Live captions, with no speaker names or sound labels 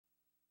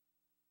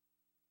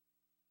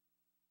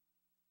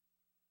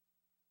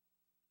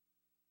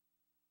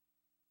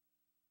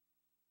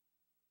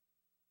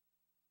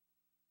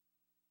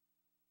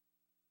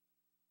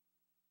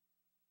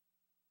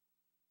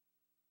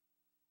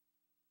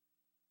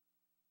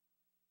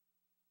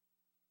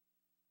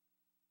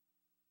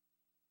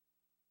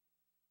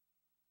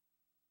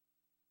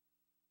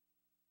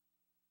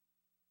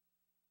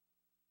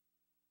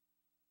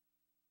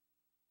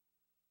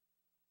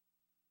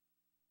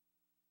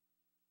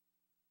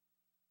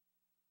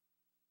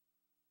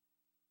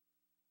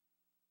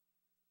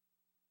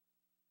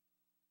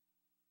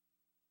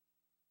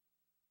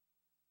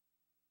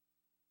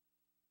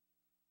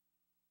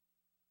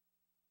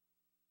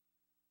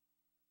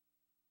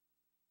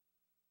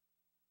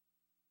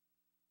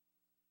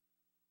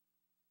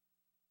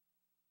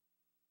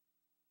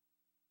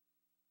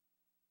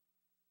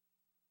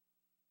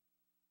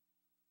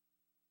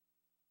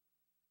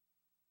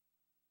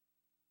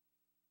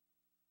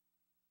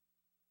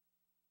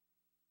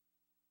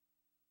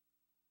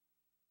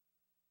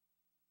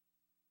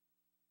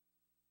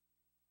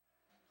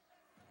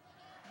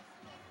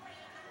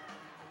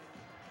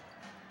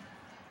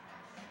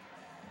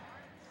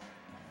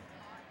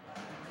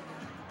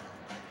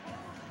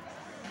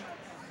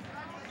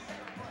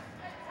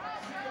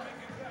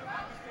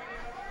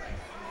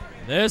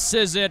This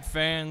is it,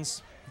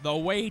 fans. The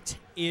wait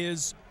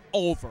is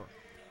over.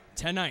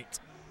 Tonight,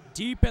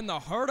 deep in the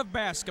heart of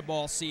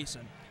basketball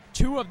season,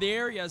 two of the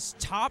area's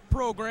top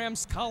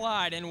programs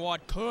collide in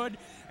what could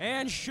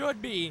and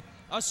should be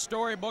a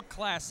storybook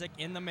classic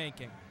in the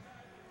making.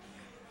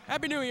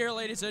 Happy New Year,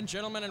 ladies and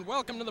gentlemen, and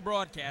welcome to the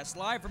broadcast,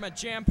 live from a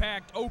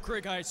jam-packed Oak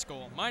Creek High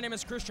School. My name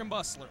is Christian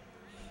Bustler,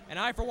 and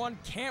I, for one,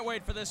 can't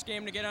wait for this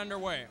game to get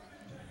underway.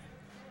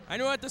 I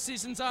knew at the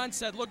season's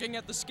onset, looking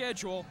at the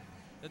schedule,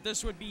 that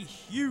this would be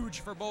huge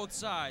for both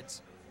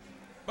sides,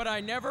 but I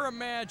never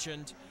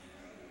imagined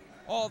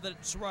all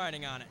that's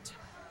riding on it.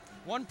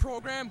 One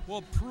program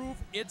will prove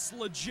it's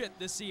legit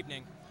this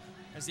evening,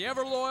 as the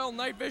ever-loyal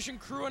Night Vision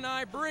crew and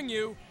I bring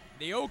you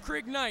the Oak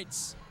Creek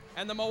Knights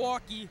and the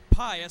Milwaukee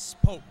Pius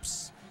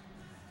Popes.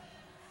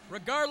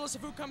 Regardless of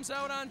who comes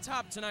out on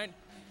top tonight,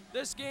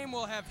 this game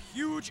will have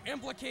huge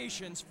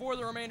implications for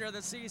the remainder of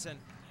the season,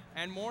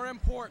 and more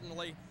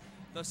importantly,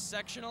 the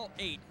Sectional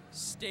 8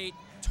 state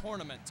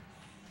tournament,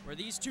 where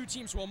these two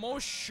teams will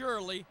most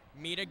surely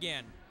meet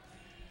again.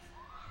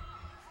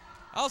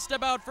 I'll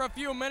step out for a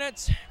few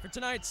minutes for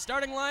tonight's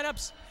starting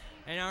lineups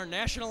and our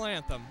national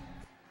anthem.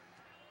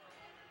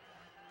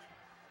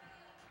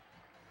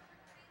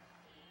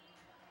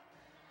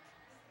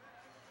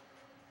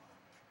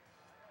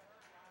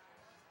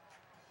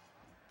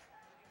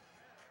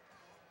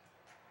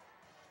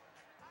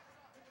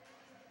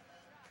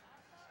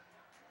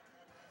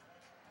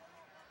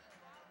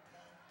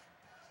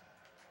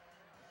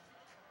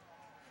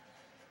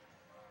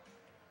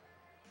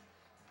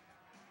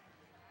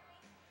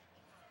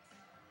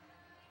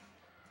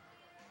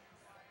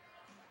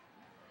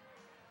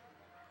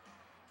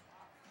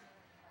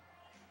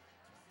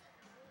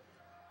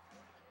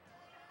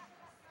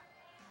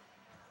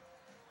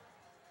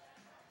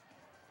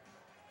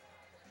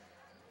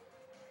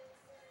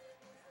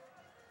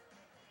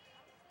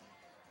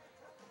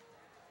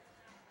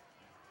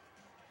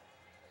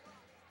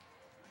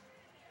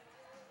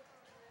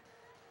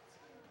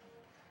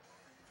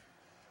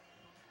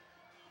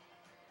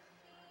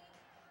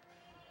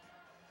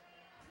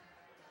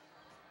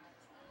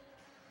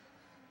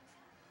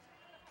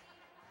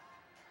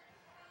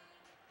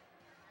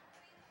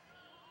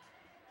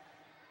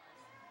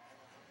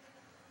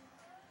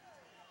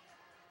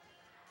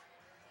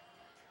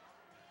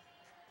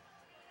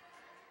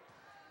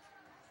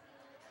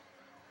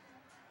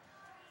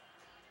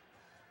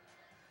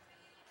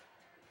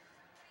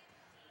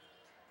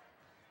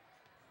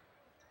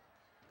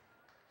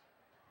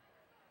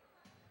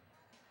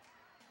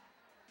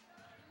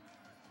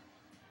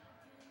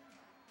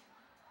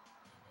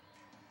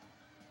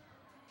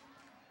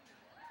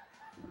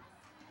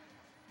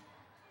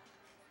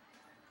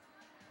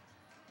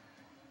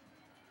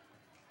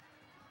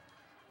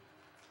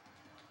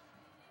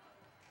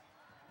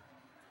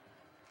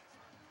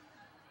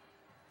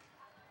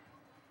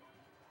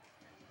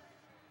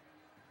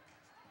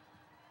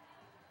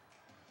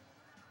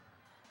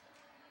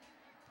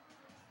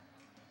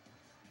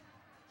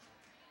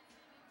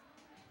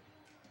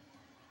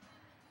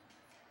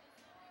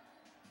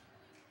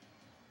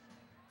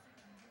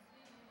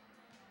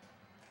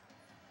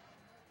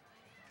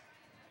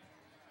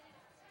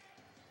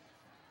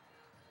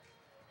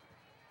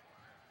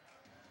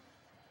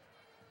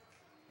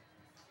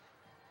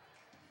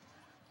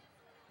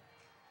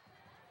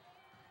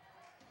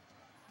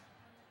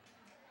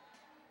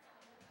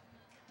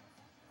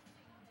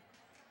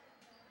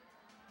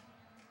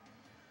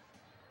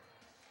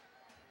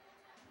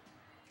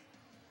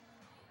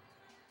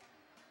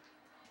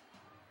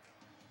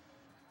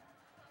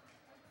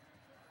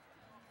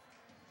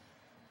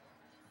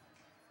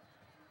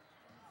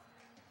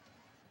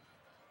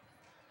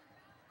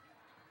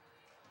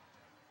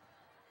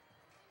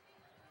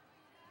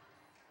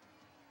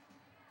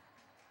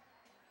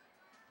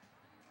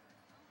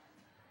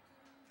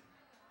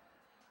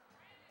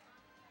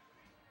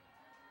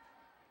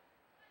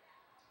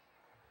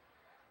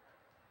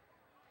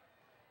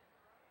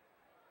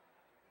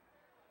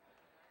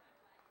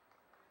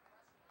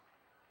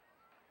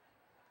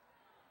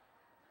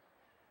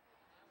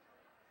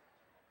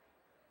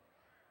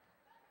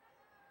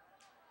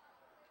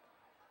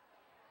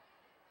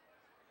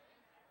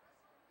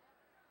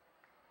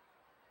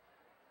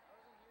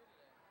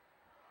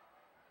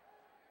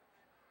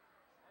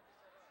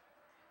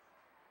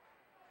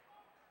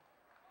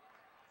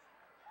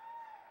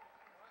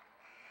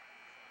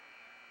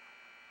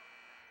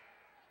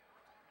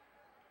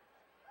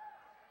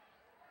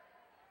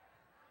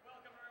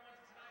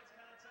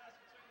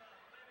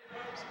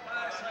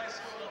 Pius High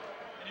School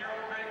and your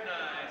Oak Creek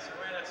Knights.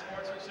 We're in that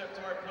sportsmanship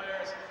to our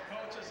players,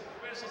 coaches,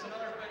 officials, and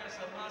other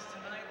biggest of us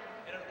tonight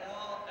in an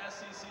all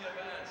SEC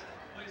event.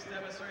 Please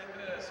demonstrate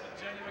this with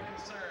genuine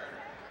concern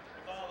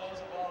with all those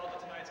involved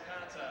in tonight's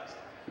contest.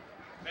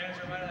 Fans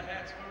are reminded that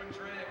hats, food, and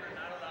drink are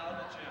not allowed in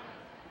the gym.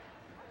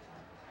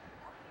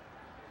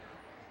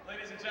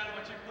 Ladies and gentlemen,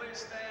 would you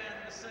please stand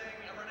to sing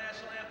our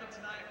national anthem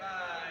tonight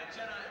by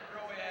Jenna and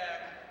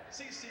Growiak,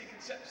 CC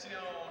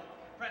Concepcion,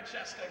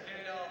 Francesca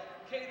Gale,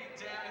 Katie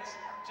Dance,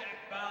 Jack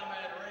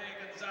Bauman,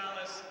 Ray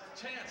Gonzalez,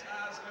 Chance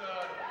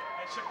Osgood,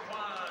 and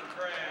Shaquan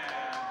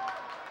Graham.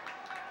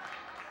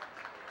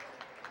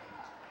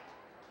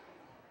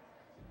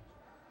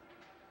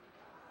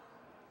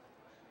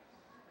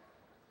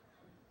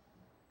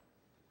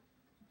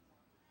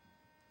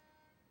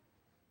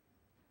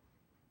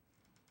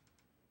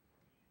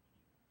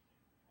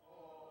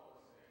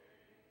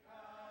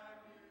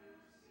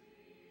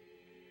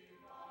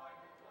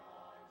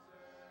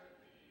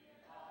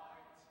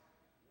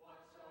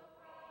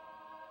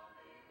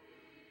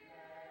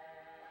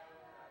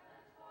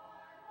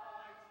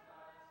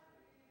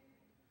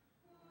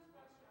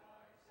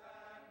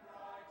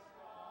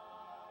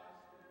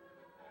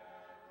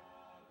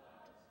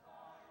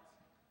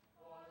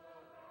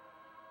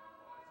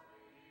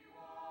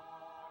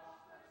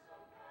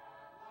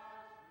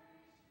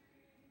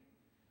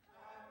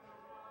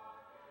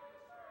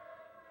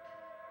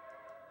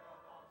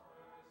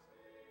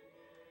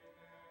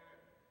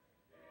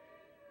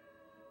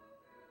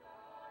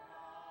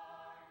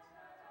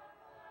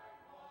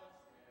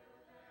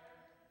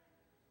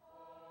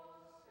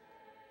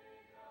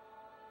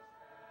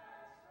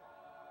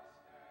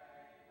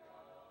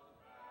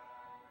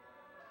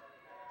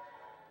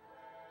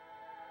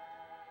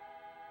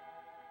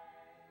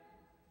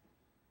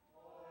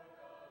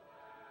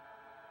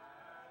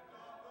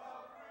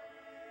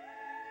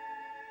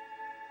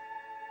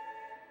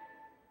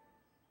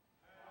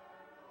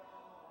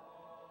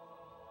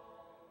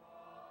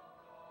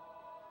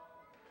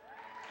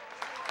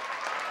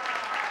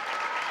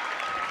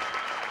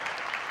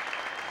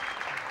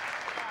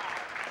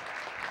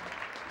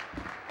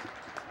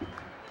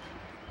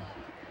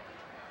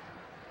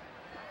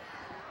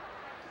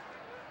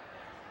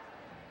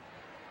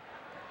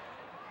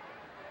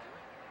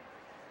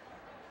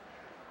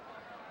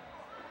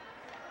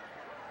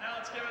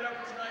 Let's give it up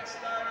for tonight's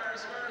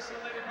starters. First, the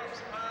Lady Popes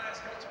of Pius,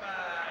 coached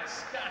by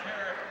Scott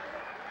Herrick.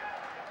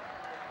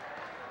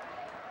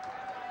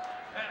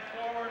 At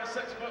forward, a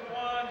 6'1",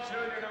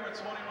 junior number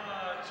 21,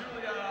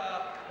 Julia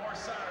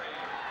Morsari.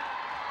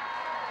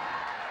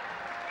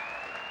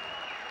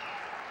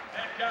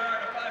 At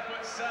guard, a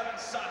 5'7",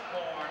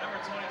 sophomore,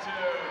 number 22,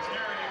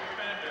 Terry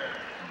Bender.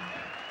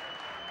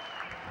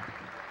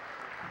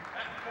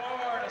 At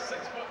forward, a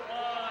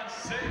 6'1",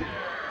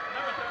 senior,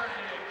 number 30,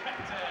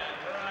 Captain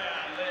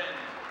Brian Lynn.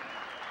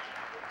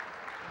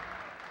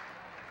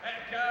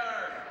 At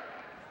guard.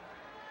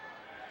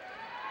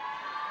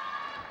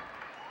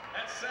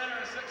 At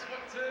center,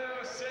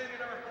 6'2", senior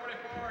number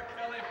 44,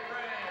 Kelly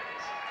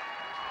Frames.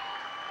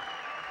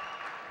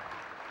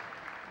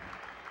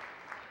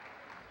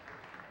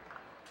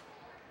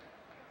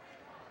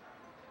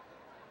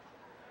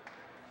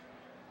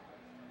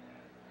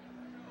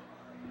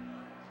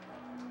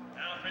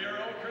 Now for your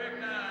Oak Creek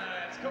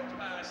Knights, coached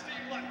by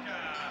Steve Lutka.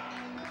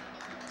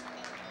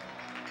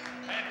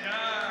 At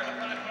guard, a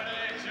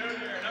 5'8",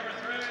 junior, number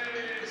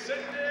 3,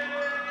 Sydney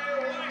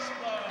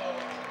Weisblow.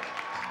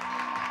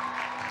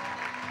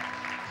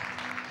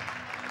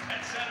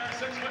 At center,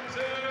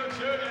 6'2",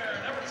 junior,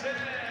 number 10,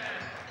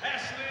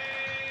 Ashley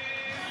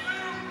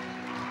Luke.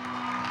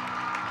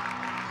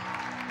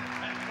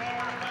 At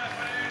forward,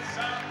 5'8",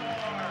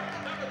 sophomore,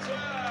 number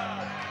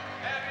 12,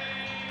 Abby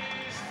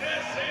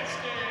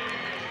Stesinski.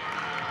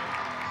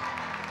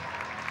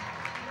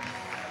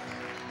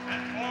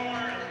 At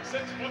forward,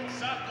 6'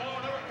 sophomore,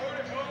 number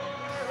 44,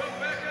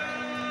 Rebecca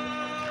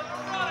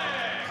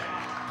Running.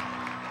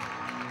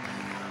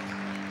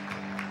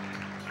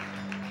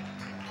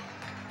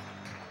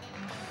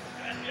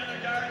 At the other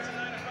guard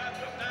tonight, a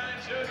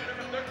 5'9", junior,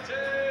 number 13,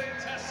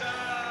 Tessa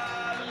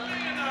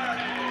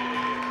Leonardi.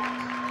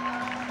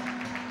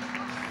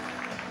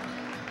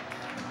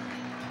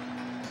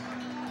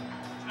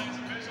 Tonight's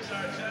officials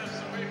are Jeff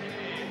Sawicki,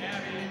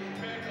 Abby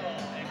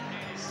Bickle, and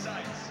Katie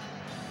Seitz.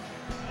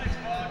 Tonight's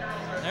ball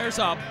girls are There's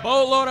a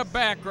boatload of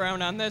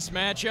background on this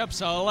matchup,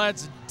 so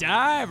let's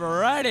dive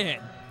right in.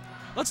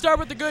 Let's start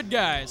with the good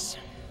guys.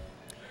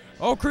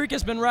 Oak Creek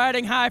has been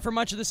riding high for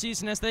much of the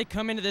season as they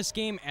come into this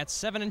game at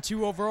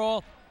 7-2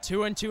 overall,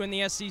 2-2 in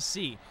the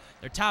SEC.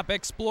 Their top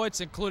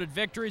exploits included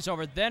victories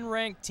over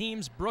then-ranked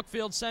teams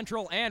Brookfield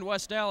Central and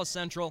West Dallas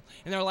Central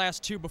in their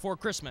last two before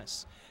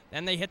Christmas.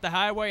 Then they hit the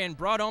highway and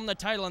brought home the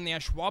title in the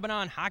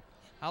Ashwaubenon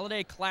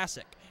Holiday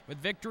Classic with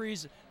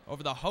victories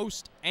over the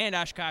host and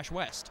Oshkosh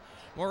West.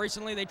 More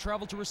recently, they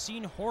traveled to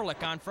Racine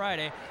Horlick on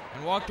Friday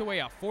and walked away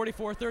a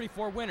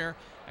 44-34 winner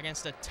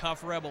against a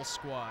tough Rebels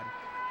squad.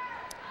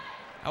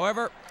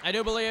 However, I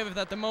do believe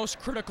that the most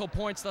critical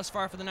points thus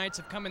far for the Knights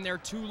have come in their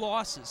two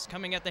losses,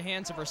 coming at the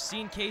hands of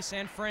Racine, Case,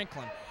 and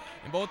Franklin.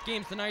 In both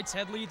games, the Knights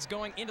had leads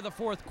going into the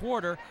fourth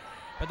quarter,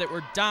 but they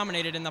were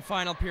dominated in the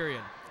final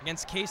period.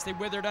 Against Case, they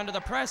withered under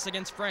the press.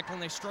 Against Franklin,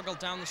 they struggled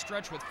down the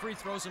stretch with free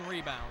throws and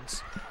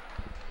rebounds.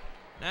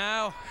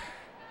 Now,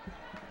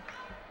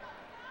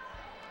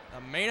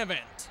 the main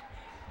event.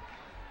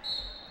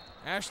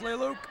 Ashley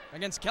Luke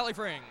against Kelly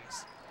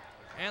Frings.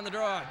 And the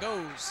draw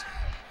goes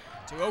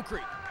to Oak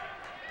Creek.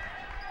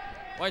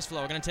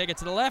 Weisflow going to take it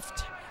to the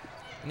left.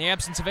 in the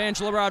absence of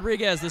Angela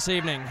Rodriguez this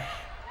evening.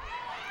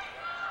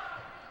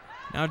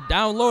 Now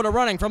down low to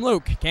running from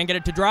Luke. Can't get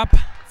it to drop.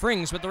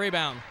 Frings with the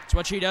rebound. It's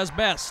what she does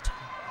best.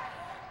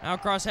 Now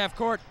across half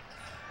court.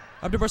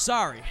 Up to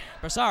Bersari.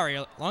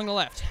 Bersari along the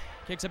left.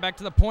 Kicks it back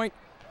to the point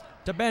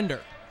to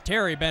Bender.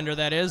 Terry Bender,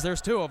 that is.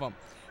 There's two of them.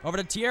 Over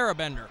to Tiara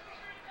Bender.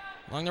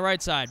 Along the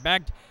right side.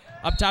 Back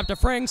up top to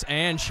Frings,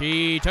 and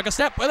she took a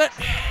step with it.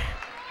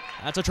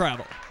 That's a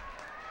travel.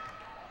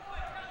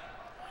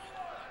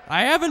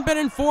 I haven't been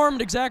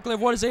informed exactly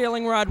of what is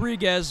ailing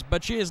Rodriguez,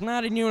 but she is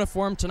not in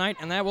uniform tonight,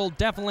 and that will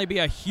definitely be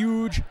a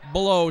huge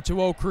blow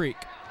to Oak Creek.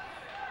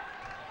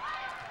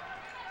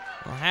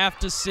 We'll have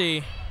to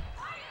see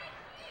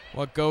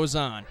what goes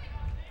on.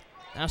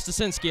 Now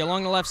Stasinski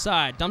along the left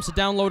side, dumps it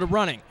down low to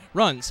running.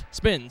 Runs,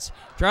 spins,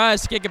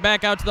 tries to kick it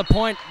back out to the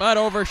point, but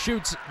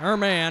overshoots her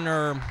man,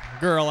 or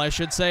girl, I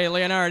should say,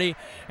 Leonardi,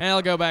 and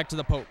it'll go back to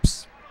the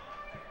Popes.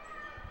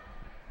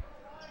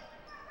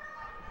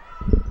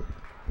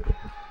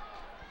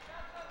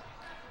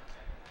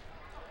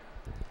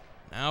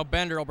 Now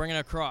Bender will bring it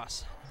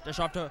across. Dish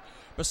off to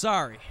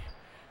Basari.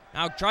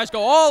 Now tries to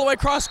go all the way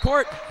across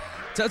court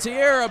to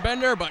Tiara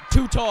Bender, but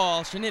too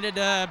tall. She needed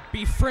to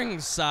be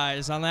Fring's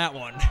size on that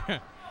one.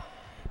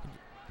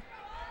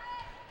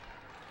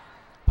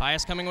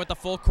 Pius coming with the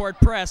full court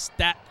press.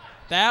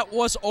 That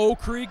was Oak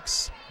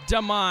Creek's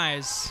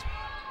demise.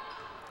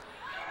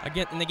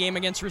 Again, in the game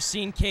against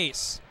Racine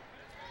Case.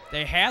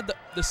 They had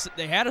a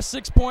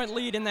 6-point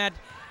lead in that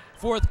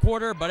fourth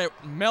quarter, but it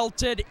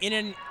melted in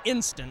an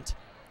instant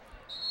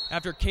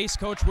after Case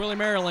coach Willie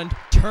Maryland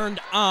turned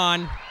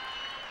on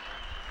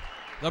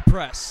the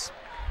press.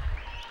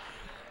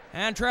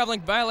 And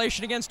traveling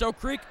violation against Oak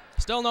Creek.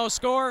 Still no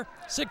score.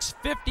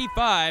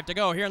 6:55 to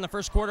go here in the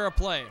first quarter of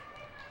play.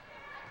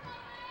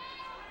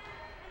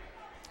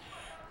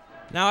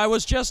 Now, I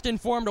was just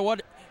informed of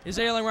what is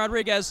ailing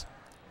Rodriguez.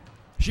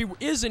 She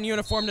is in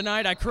uniform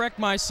tonight. I correct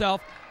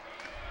myself.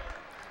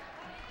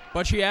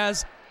 But she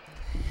has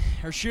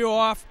her shoe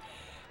off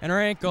and her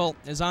ankle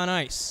is on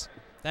ice.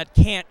 That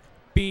can't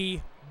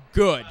be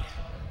good.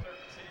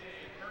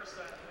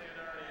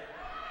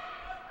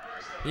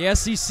 The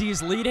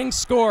SEC's leading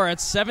scorer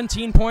at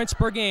 17 points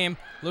per game.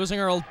 Losing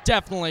her will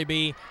definitely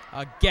be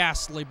a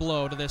ghastly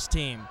blow to this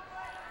team.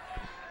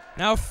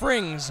 Now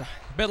Frings, a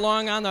bit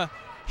long on the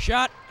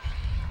shot.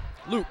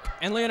 Luke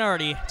and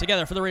Leonardi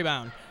together for the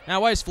rebound.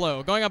 Now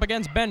Weisflow going up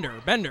against Bender.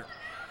 Bender,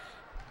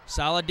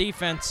 solid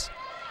defense.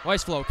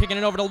 Weisflow kicking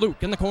it over to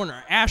Luke in the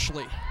corner.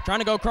 Ashley trying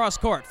to go cross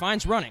court.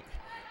 Finds running.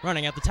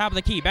 Running at the top of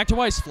the key. Back to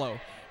Weisflow.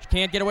 She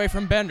can't get away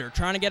from Bender.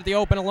 Trying to get the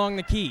open along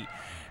the key.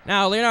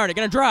 Now Leonardi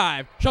going to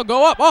drive. She'll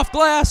go up off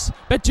glass.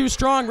 Bit too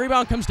strong.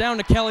 Rebound comes down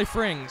to Kelly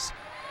Frings.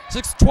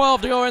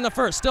 6:12 to go in the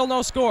first. Still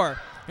no score.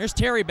 Here's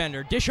Terry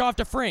Bender. Dish off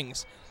to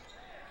Frings.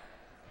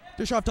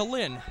 Dish off to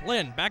Lynn.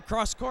 Lynn back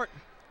cross court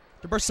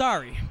to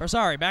Bersari.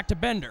 Bersari back to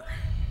Bender.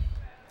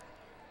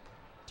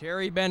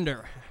 Terry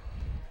Bender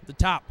at the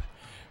top.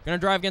 Going to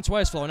drive against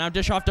Weisflow. Now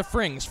dish off to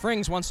Frings.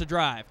 Frings wants to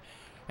drive.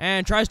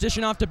 And tries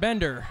dishing off to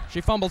Bender.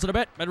 She fumbles it a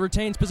bit, but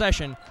retains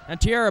possession.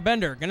 And Tiara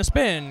Bender going to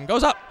spin.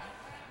 Goes up.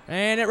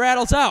 And it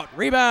rattles out.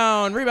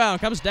 Rebound. Rebound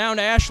comes down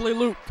to Ashley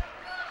Luke.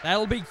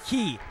 That'll be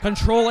key.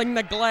 Controlling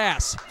the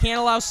glass. Can't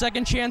allow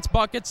second chance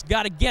buckets.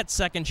 Got to get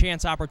second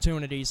chance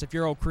opportunities if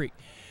you're Oak Creek.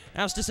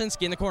 Now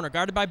Stasinski in the corner.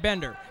 Guarded by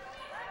Bender.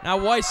 Now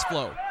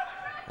Weisflow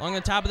along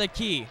the top of the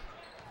key.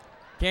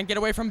 Can't get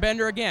away from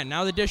Bender again.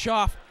 Now the dish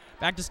off.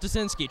 Back to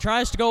Stasinski.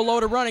 Tries to go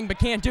low to running, but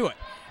can't do it.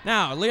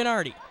 Now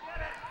Leonardi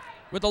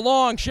with a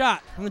long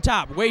shot from the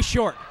top. Way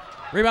short.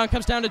 Rebound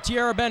comes down to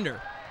Tiara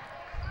Bender.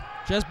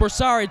 She has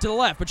Bersari to the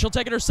left, but she'll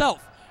take it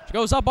herself. She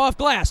goes up off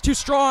glass. Too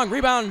strong.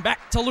 Rebound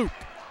back to Luke.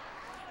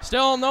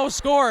 Still no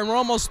score, and we're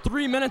almost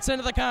 3 minutes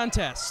into the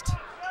contest.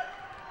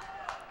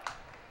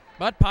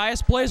 But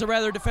Pius plays a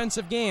rather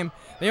defensive game.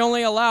 They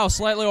only allow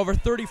slightly over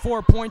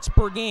 34 points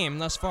per game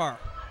thus far.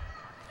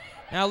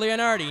 Now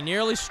Leonardi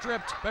nearly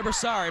stripped by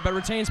Bersari, but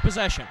retains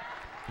possession.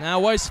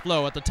 Now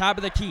Weisflow at the top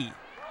of the key.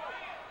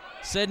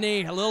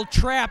 Sydney a little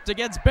trapped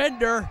against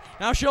Bender.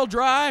 Now she'll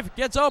drive,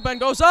 gets open,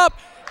 goes up,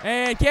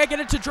 and can't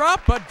get it to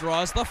drop, but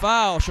draws the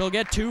foul. She'll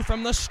get 2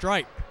 from the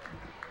stripe.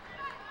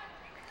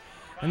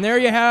 And there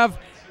you have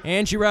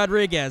Angie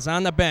Rodriguez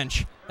on the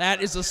bench.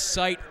 That is a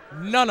sight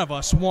none of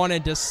us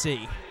wanted to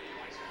see.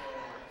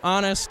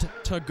 Honest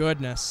to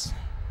goodness.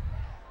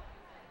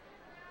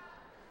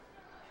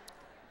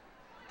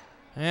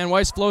 And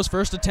Weisflow's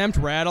first attempt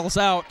rattles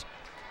out.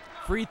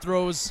 Free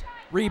throws,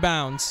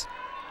 rebounds,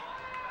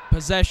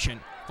 possession.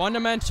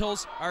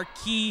 Fundamentals are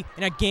key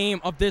in a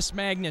game of this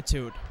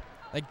magnitude.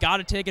 They got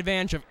to take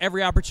advantage of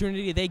every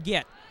opportunity they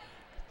get,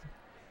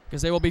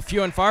 because they will be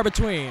few and far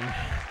between.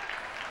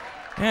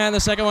 And the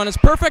second one is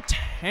perfect,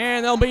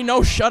 and there'll be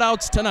no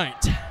shutouts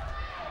tonight.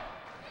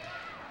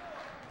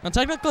 Now,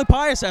 technically,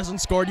 Pius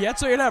hasn't scored yet,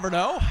 so you never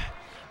know.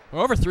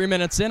 We're over 3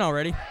 minutes in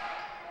already.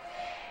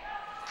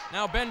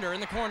 Now Bender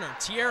in the corner.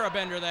 Tiara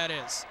Bender, that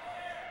is.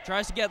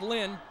 Tries to get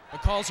Lynn,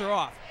 but calls her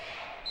off.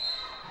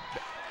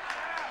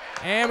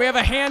 And we have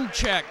a hand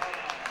check.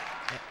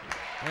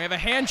 We have a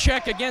hand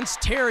check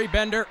against Terry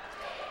Bender.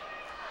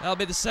 That'll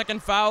be the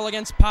second foul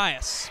against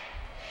Pius.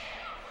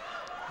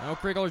 Now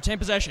Kriegel retain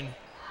possession.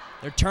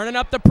 They're turning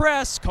up the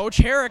press. Coach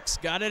Herrick's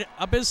got it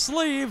up his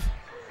sleeve.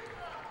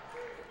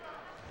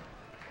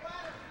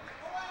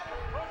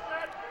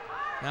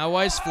 Now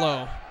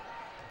Weissflow.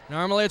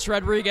 Normally it's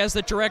Rodriguez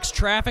that directs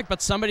traffic,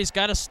 but somebody's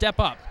got to step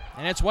up.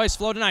 And it's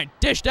Weissflow tonight.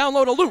 Dish down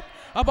low to Luke.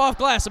 Up off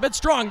glass, a bit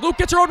strong. Luke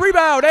gets her own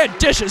rebound and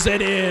dishes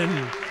it in.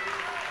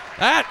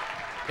 That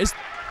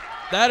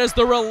is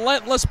the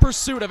relentless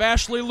pursuit of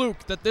Ashley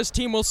Luke that this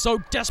team will so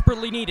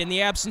desperately need in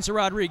the absence of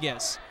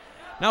Rodriguez.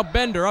 Now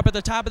Bender up at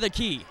the top of the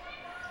key.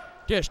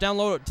 Dish down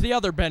low to the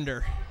other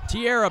Bender.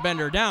 Tierra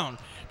Bender down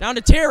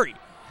to Terry.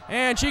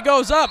 And she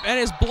goes up and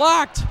is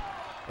blocked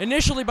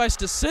initially by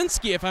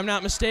Stasinski, if I'm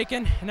not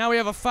mistaken. And now we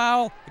have a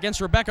foul against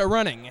Rebecca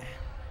Running.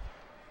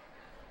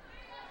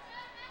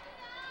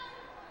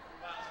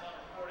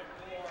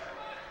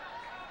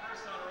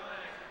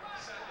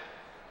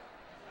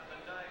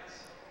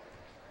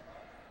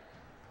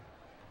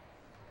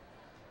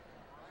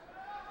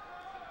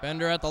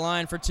 Bender at the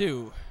line for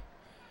two.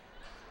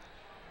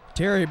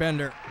 Terry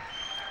Bender,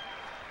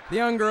 the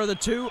younger of the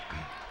two.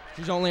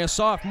 She's only a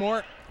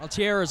sophomore.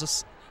 Altiera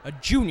is a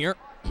junior.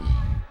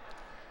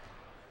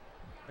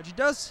 But she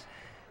does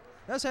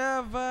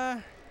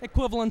have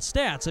equivalent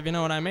stats, if you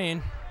know what I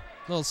mean.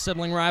 Little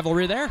sibling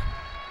rivalry there.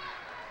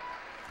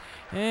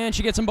 And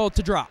she gets them both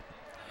to drop.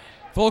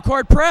 Full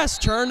court press,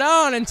 turned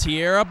on, and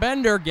Tierra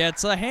Bender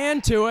gets a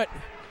hand to it.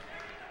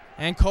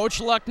 And Coach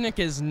Lucknick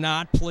is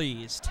not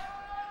pleased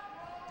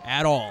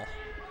at all.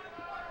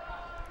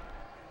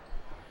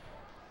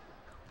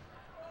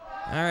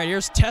 All right,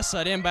 here's Tessa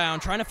at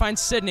inbound, trying to find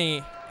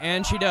Sydney,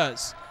 and she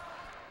does.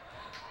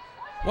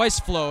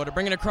 Weissflow to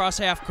bring it across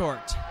half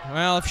court.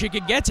 Well, if she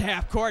could get to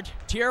half court,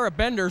 Tierra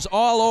Bender's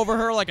all over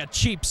her like a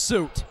cheap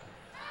suit.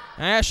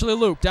 Ashley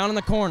Luke down in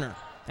the corner.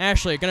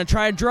 Ashley gonna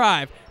try a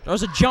drive.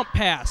 Throws a jump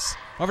pass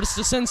over to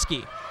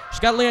Stasinski. She's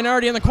got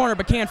Leonardi in the corner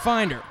but can't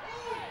find her.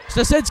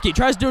 Stasinski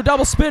tries to do a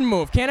double spin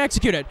move, can't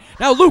execute it.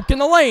 Now Luke in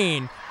the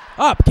lane.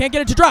 Up, can't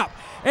get it to drop.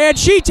 And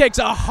she takes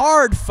a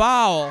hard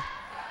foul.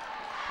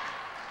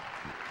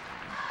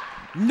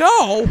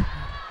 No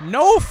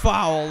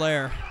foul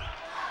there.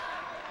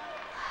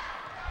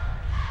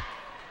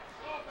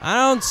 I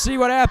don't see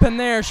what happened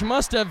there. She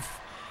must have,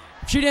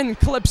 if she didn't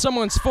clip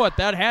someone's foot,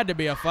 that had to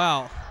be a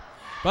foul.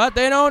 But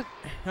they don't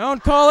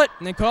call it,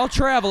 and they call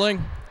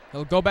traveling.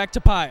 It'll go back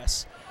to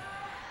Pius.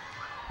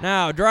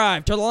 Now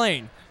drive to the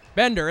lane.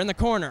 Bender in the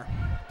corner.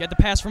 Get the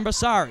pass from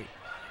Basari.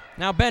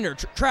 Now Bender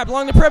trapped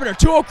along the perimeter.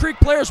 Two Oak Creek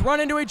players run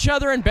into each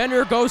other, and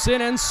Bender goes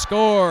in and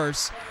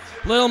scores.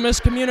 Little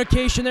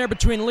miscommunication there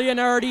between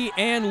Leonardi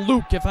and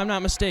Luke, if I'm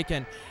not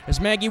mistaken, as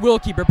Maggie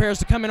Wilkie prepares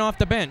to come in off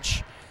the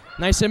bench.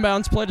 Nice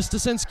inbounds play to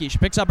Stasinski. She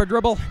picks up her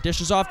dribble,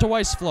 dishes off to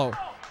Weissflow.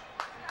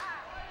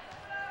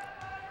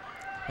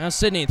 Now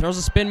Sydney throws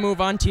a spin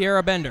move on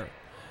Tierra Bender.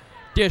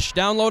 Dish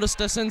down low to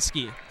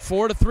Stasinski.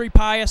 4-3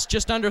 Pius,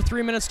 just under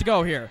 3 minutes to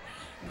go here.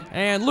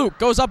 And Luke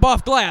goes up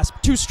off glass,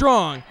 too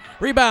strong.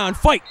 Rebound,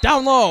 fight,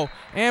 down low.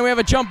 And we have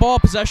a jump ball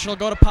possession. Will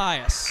go to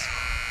Pius.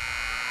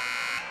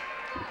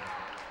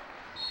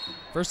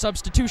 First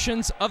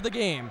substitutions of the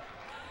game.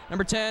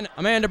 Number 10,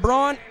 Amanda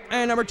Braun,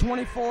 and number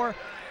 24,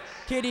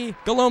 Katie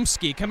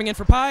Golomsky coming in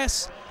for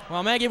Pius,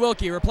 while Maggie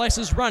Wilkie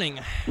replaces Running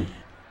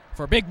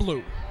for Big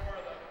Blue.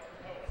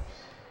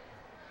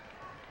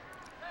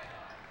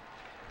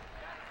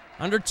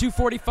 Under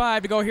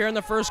 2:45 to go here in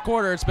the first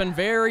quarter. It's been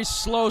very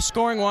slow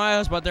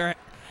scoring-wise, but there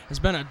has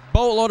been a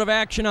boatload of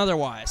action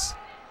otherwise.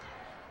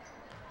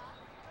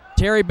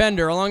 Terry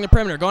Bender along the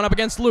perimeter, going up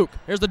against Luke.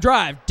 Here's the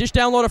drive. Dish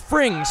down low to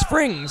Frings.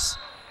 Frings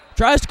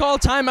tries to call a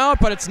timeout,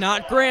 but it's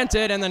not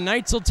granted, and the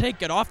Knights will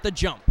take it off the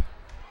jump.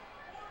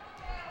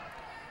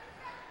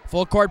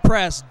 Full court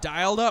press,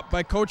 dialed up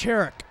by Coach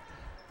Herrick.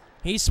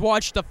 He's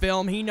watched the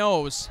film, he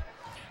knows.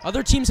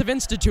 Other teams have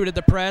instituted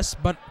the press,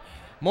 but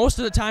most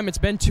of the time it's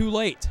been too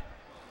late.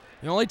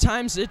 The only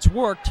times it's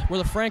worked were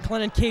the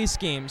Franklin and Case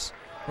games,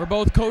 where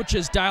both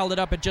coaches dialed it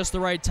up at just the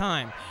right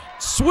time.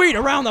 Sweet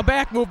around the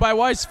back move by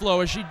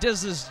Weissflow as she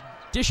dishes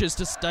to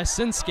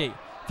Stasinski.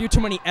 A few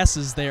too many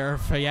S's there,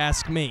 if you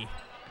ask me.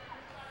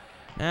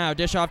 Now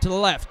dish off to the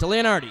left to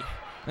Leonardi.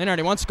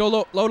 Leonardi wants to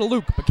go low to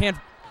Luke, but can't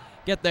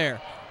get there.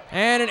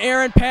 And an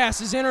errant pass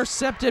is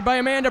intercepted by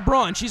Amanda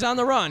Braun. She's on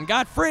the run.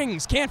 Got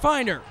Frings, can't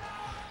find her.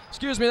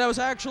 Excuse me, that was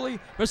actually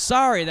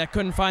Basari that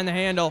couldn't find the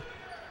handle.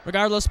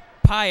 Regardless,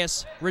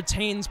 Pius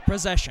retains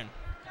possession.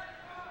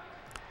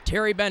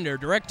 Terry Bender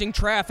directing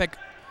traffic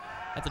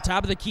at the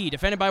top of the key,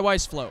 defended by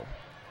Weissflow.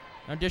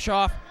 Now dish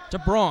off to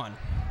Braun.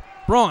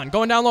 Braun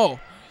going down low.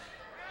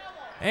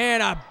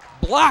 And a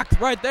block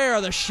right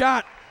there, the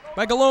shot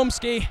by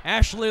Golomsky.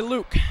 Ashley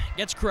Luke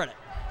gets credit.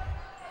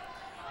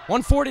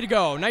 1:40 to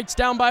go. Knights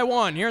down by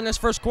 1 here in this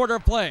first quarter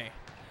of play.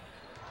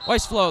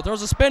 Weissflow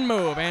throws a spin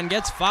move and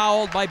gets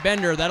fouled by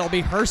Bender. That'll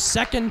be her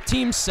second,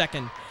 team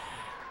second.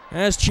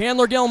 As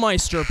Chandler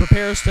Gilmeister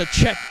prepares to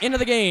check into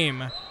the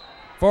game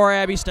for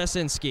Abby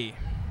Stasinski.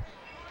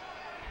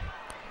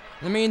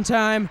 In the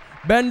meantime,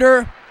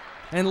 Bender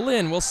and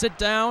Lynn will sit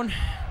down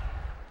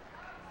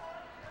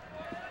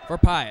for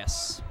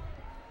Pius.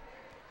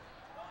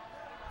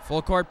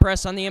 Full court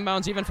press on the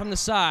inbounds, even from the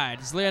side,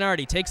 as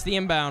Leonardi takes the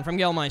inbound from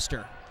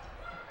Gelmeister.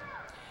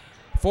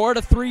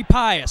 4-3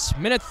 Pius.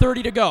 Minute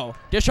 30 to go.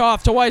 Dish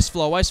off to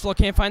Weisflow. Weisflow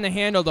can't find the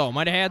handle, though.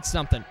 Might have had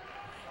something.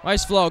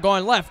 Weisflow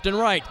going left and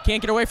right.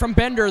 Can't get away from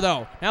Bender,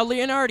 though. Now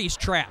Leonardi's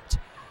trapped.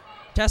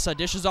 Tessa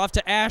dishes off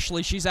to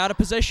Ashley. She's out of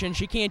position.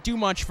 She can't do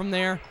much from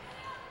there.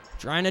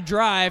 Trying to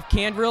drive.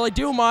 Can't really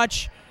do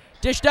much.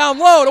 Dish down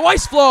low to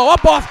Weisflow.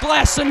 Up off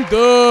glass and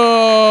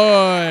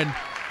good.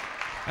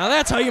 Now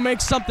that's how you make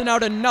something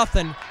out of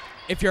nothing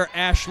if you're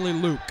Ashley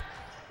Luke.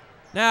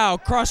 Now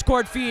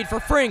cross-court feed for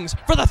Frings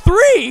for the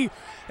three.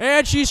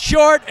 And she's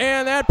short,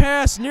 and that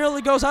pass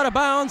nearly goes out of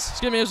bounds.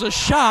 Excuse me, it was a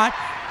shot.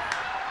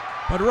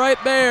 But right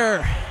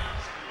there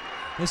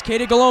is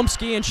Katie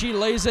Golomsky, and she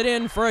lays it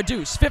in for a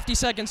deuce. 50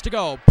 seconds to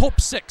go.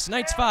 Pope 6,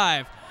 Knights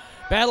 5.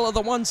 Battle of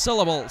the one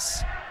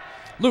syllables.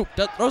 Luke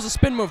throws a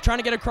spin move, trying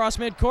to get across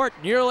midcourt.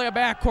 Nearly a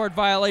backcourt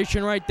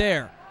violation right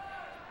there.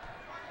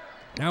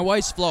 Now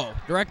Weisflow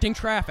directing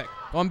traffic.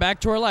 Going back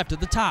to her left at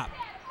the top.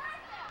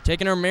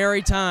 Taking her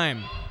merry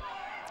time.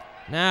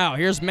 Now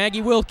here's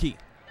Maggie Wilkie.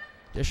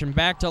 Dishing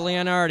back to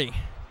Leonardi.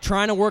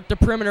 Trying to work the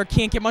perimeter.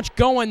 Can't get much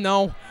going,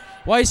 though.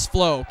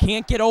 Weisflow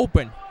can't get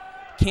open.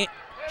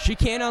 She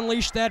can't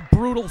unleash that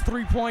brutal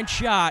three-point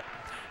shot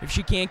if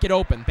she can't get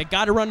open. They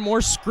got to run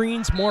more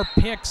screens, more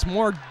picks,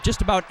 more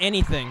just about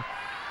anything.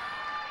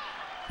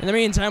 In the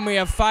meantime, we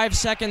have 5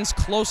 seconds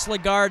closely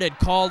guarded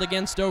called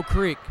against Oak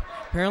Creek.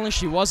 Apparently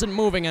she wasn't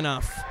moving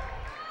enough.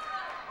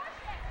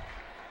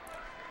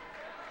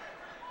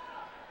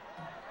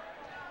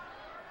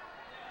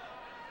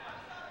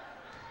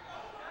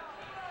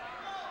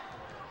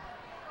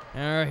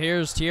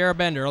 Here's Tierra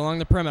Bender along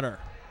the perimeter.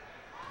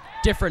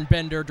 Different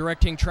Bender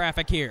directing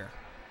traffic here.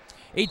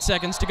 8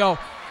 seconds to go.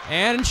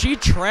 And she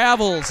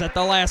travels at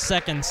the last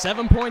second.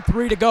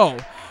 7.3 to go.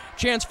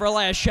 Chance for a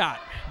last shot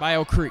by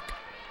Oak Creek.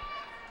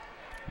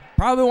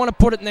 Probably want to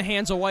put it in the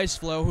hands of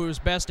Weisflow, who's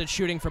best at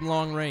shooting from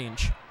long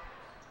range.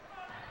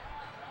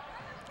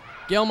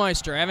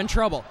 Gelmeister having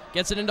trouble.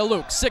 Gets it into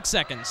Luke. 6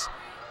 seconds.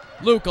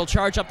 Luke will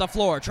charge up the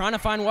floor, trying to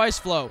find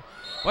Weisflow.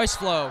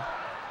 Weisflow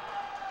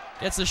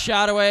gets the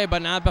shot away, but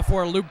not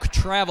before Luke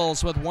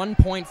travels with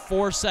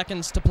 1.4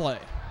 seconds to play.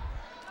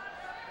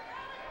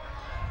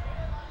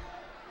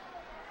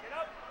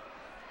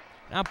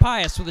 Now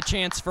Pius with a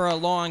chance for a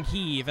long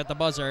heave at the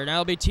buzzer. Now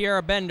it'll be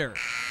Tierra Bender.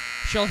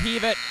 She'll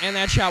heave it, and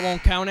that shot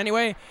won't count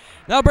anyway.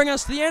 That'll bring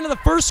us to the end of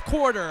the first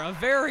quarter. A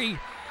very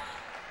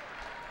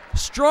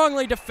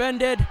strongly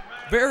defended,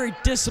 very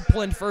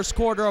disciplined first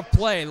quarter of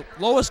play.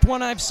 Lowest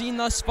one I've seen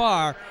thus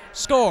far.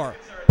 Score,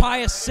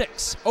 Pius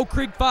 6, Oak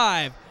Creek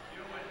 5.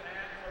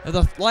 If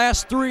the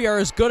last three are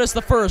as good as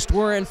the first,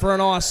 we're in for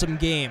an awesome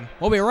game.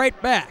 We'll be right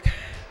back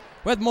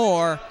with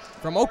more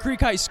from Oak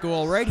Creek High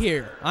School right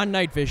here on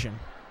Night Vision.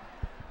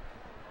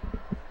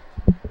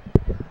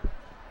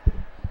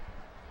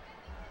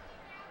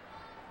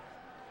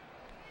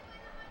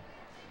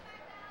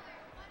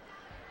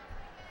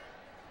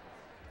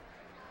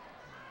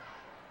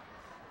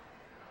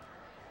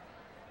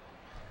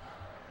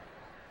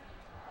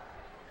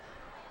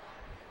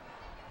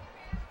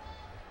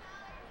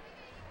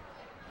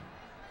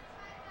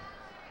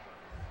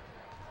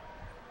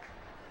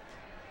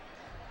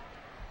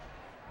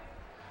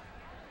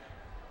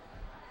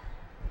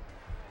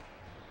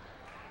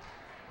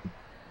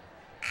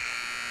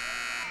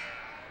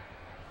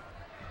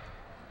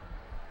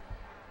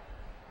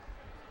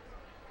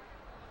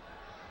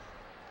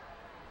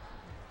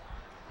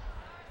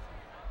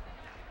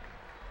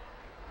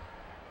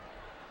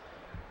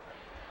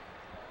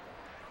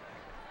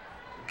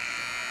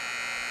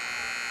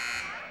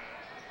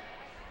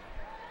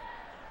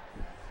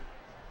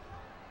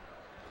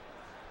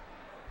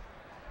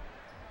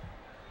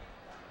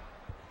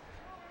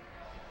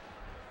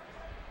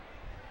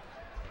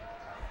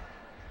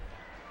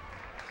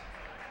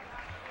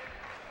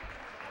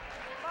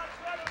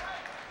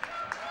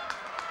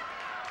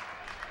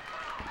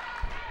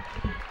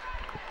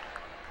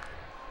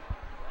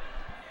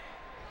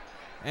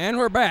 And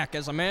we're back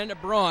as Amanda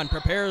Braun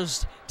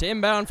prepares to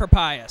inbound for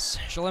Pius.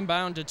 She'll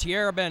inbound to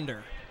Tierra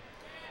Bender.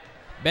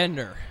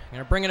 Bender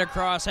going to bring it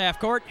across half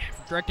court,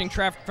 directing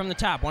traffic from the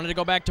top. Wanted to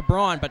go back to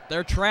Braun, but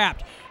they're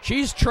trapped.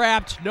 She's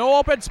trapped. No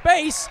open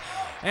space.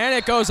 And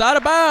it goes out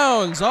of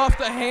bounds off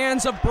the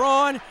hands of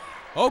Braun.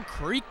 Oak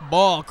Creek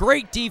ball.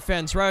 Great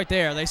defense right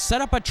there. They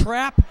set up a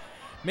trap,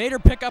 made her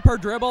pick up her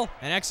dribble,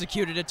 and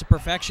executed it to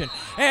perfection.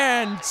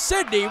 And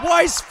Sydney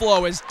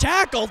Weisflow is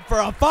tackled for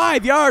a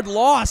 5-yard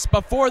loss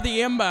before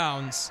the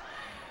inbounds.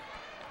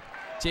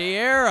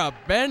 Tierra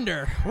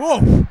Bender.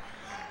 Whoa.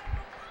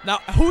 Now,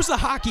 who's the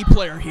hockey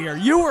player here?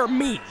 You or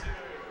me?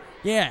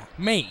 Yeah,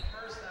 me.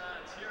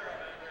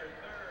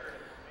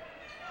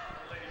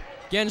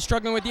 Again,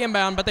 struggling with the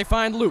inbound, but they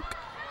find Luke.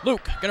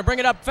 Luke, gonna bring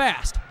it up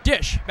fast.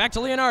 Dish, back to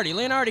Leonardi.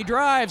 Leonardi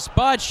drives,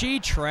 but she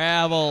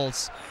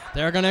travels.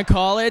 They're gonna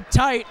call it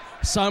tight.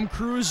 Some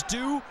crews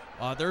do,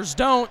 Others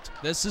don't.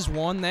 This is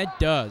one that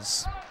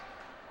does.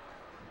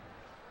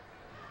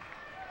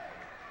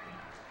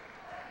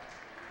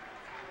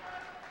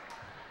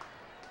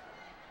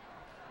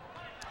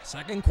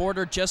 Second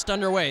quarter just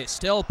underway.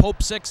 Still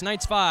Pope 6,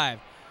 Knights 5.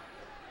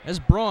 As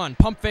Braun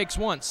pump fakes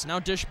once. Now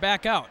dish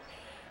back out.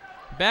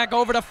 Back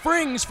over to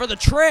Frings for the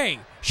tray.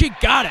 She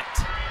got it.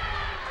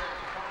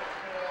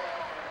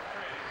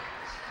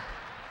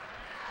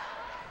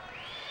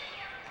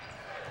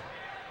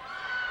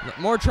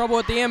 More trouble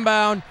with the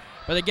inbound,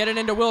 but they get it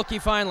into Wilkie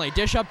finally.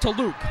 Dish up to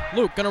Luke.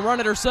 Luke gonna run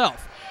it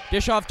herself.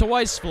 Dish off to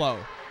Weisflow.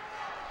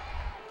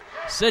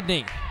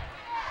 Sydney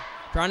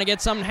trying to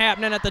get something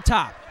happening at the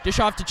top. Dish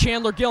off to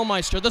Chandler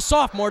Gilmeister. The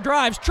sophomore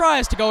drives,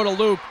 tries to go to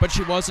Luke, but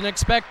she wasn't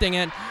expecting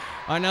it.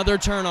 Another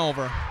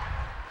turnover.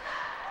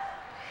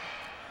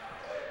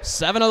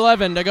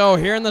 7:11 to go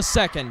here in the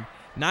second.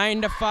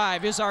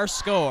 9-5 is our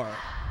score.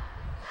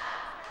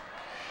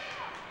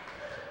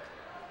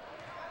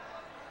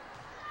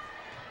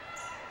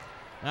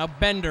 Now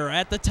Bender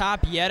at the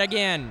top yet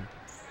again.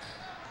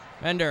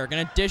 Bender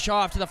gonna dish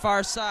off to the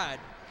far side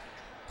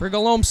for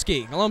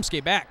Golomsky.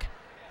 Golomsky back.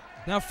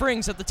 Now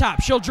Frings at the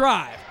top. She'll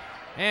drive.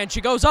 And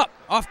she goes up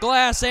off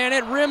glass and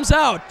it rims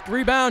out.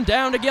 Rebound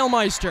down to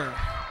Gilmeister.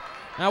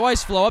 Now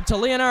Weisflow up to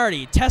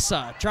Leonardi.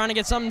 Tessa trying to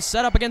get something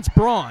set up against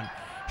Braun.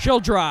 She'll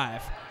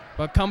drive,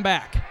 but come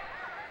back.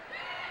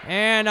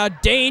 And a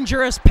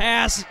dangerous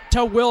pass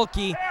to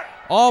Wilkie.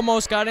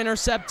 Almost got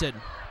intercepted.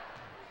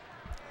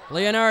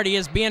 Leonardi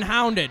is being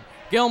hounded.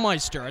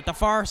 Gilmeister at the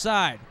far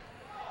side.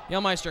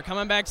 Gilmeister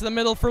coming back to the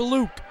middle for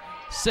Luke.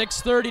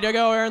 6:30 to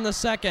go here in the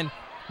second.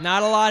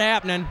 Not a lot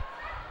happening.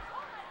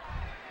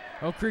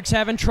 Oak Creek's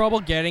having trouble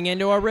getting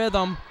into a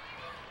rhythm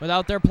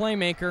without their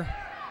playmaker.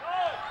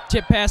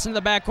 Tip pass into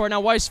the backcourt.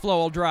 Now Weisflow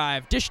will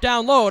drive. Dish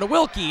down low to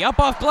Wilkie. Up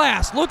off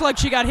glass. Looked like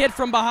she got hit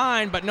from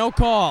behind, but no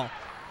call.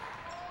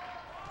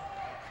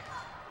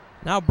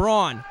 Now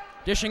Braun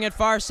dishing it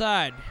far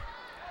side.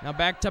 Now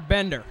back to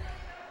Bender.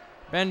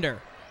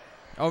 Bender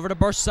over to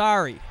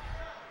Borsari.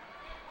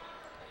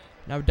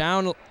 Now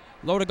down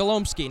low to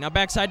Golomsky. Now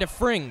backside to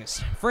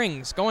Frings.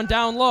 Frings going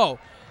down low.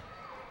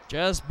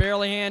 Just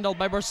barely handled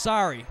by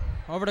Borsari.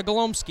 Over to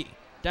Golomsky.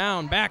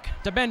 Down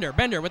back to Bender.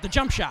 Bender with the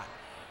jump shot.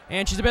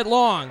 And she's a bit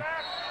long.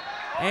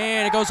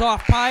 And it goes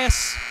off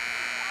Pius.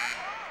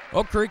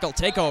 Oak Creek will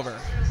take over.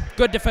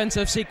 Good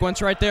defensive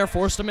sequence right there.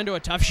 Forced them into a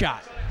tough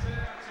shot.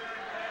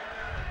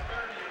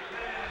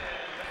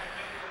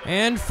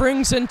 And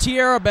Frings and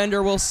Tierra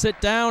Bender will sit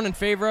down in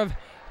favor of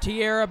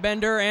Tierra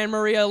Bender and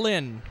Maria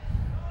Lynn.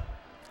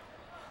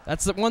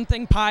 That's the one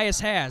thing Pius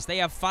has. They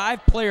have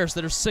 5 players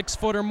that are 6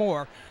 foot or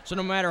more. So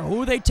no matter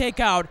who they take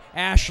out,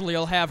 Ashley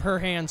will have her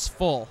hands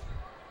full.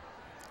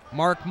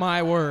 Mark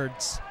my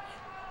words.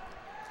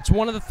 It's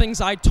one of the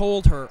things I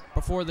told her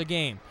before the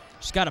game.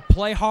 She's got to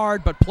play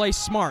hard but play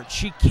smart.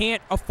 She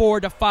can't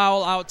afford to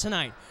foul out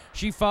tonight.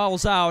 She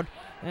fouls out,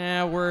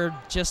 we're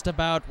just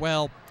about,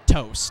 well,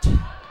 toast.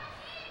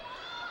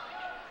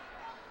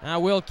 Now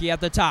Wilkie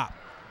at the top.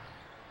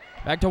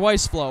 Back to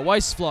Weisflow.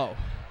 Weisflow.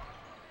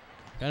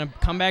 Gonna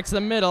come back to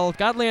the middle.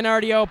 Got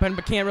Leonardi open,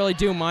 but can't really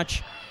do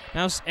much.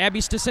 Now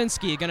Abby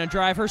Stasinski gonna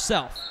drive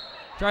herself.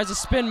 Tries a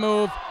spin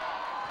move,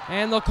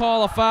 and they'll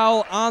call a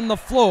foul on the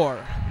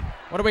floor.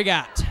 What do we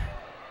got?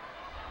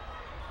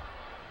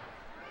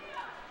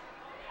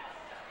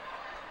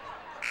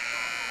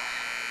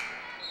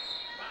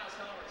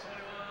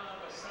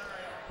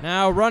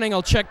 Now Running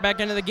will check back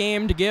into the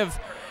game to give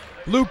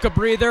Luke a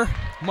breather.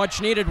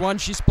 Much needed one.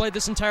 She's played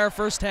this entire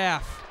first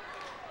half.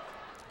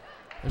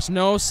 There's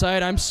no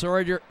sight I'm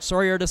sorrier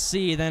to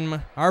see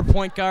than our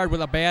point guard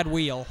with a bad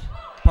wheel.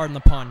 Pardon the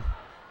pun.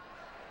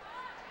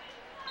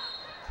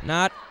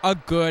 Not a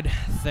good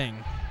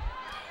thing.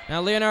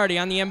 Now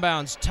Leonardi on the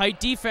inbounds.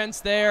 Tight defense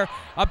there.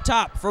 Up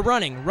top for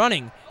Running.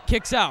 Running.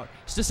 Kicks out.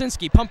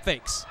 Stasinski pump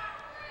fakes.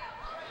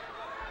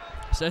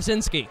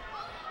 Stasinski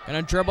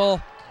gonna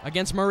dribble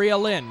against Maria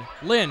Lynn.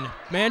 Lynn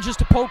manages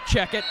to poke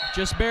check it,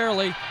 just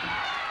barely.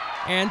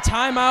 And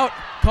timeout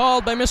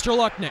called by Mr.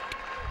 Lucknick.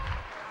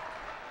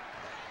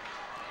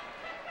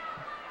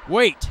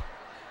 Wait.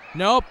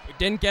 Nope,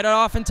 didn't get it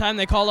off in time.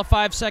 They called a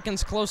 5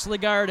 seconds closely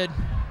guarded.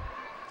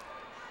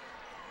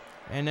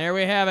 And there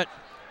we have it.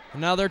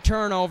 Another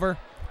turnover.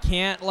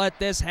 Can't let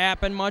this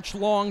happen much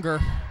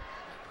longer.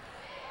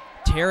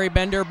 Terry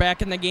Bender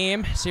back in the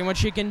game, seeing what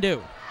she can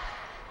do.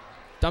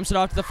 Dumps it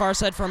off to the far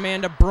side for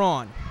Amanda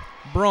Braun.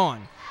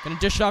 Braun gonna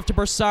dish it off to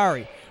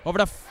Borsari. Over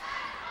to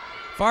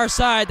far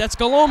side, that's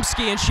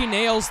Golomsky, and she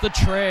nails the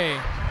tray.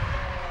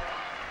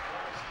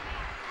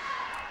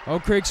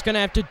 Oak Creek's gonna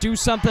have to do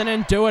something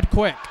and do it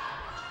quick.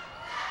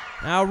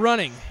 Now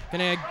Running,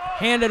 gonna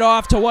hand it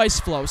off to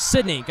Weisflow.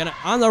 Sydney gonna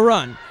on the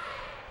run.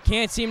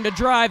 Can't seem to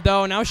drive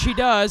though, now she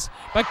does,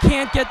 but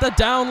can't get the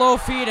down low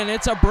feed, and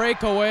it's a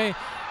breakaway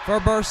for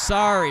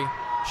Borsari.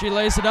 She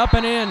lays it up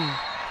and in.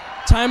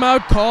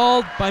 Timeout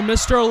called by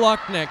Mr.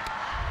 Lucknick.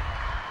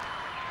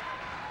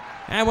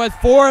 And with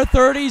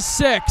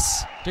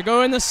 4:36 to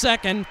go in the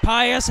second,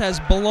 Pius has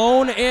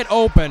blown it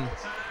open.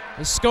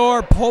 The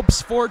score,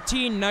 Popes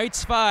 14,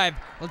 Knights 5.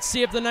 Let's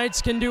see if the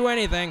Knights can do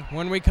anything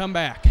when we come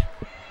back.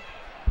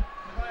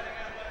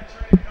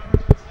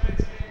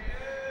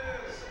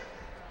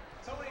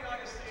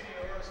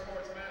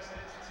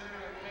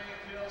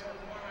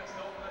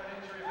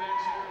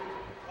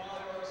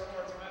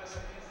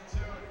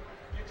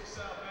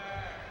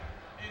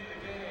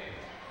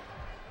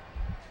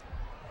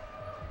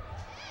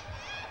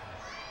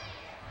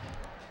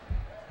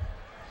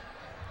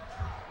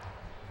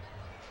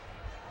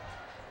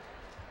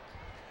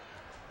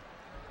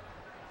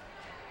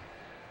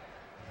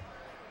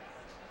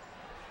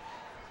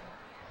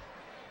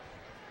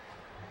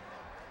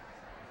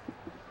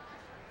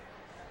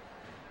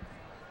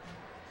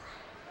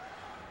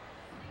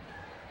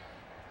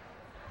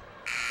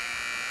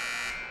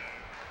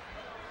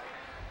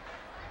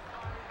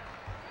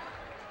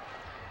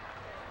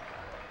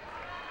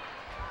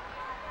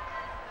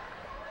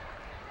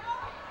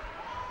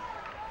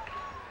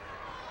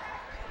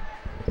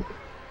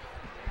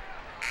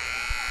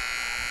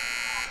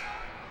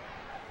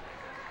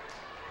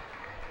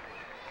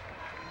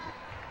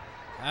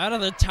 Out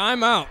of the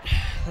timeout.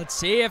 Let's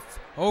see if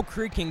Oak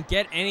Creek can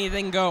get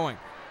anything going.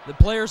 The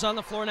players on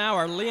the floor now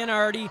are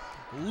Leonardi,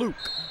 Luke,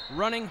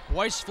 Running,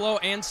 Weisflow,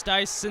 and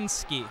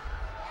Stasinski.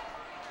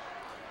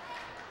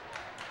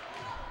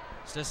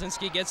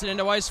 Stasinski gets it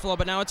into Weisflow,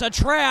 but now it's a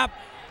trap.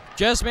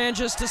 Just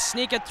manages to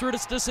sneak it through to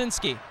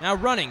Stasinski. Now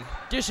Running,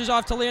 dishes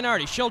off to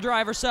Leonardi. She'll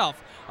drive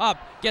herself. Up,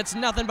 gets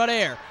nothing but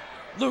air.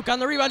 Luke on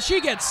the rebound. She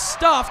gets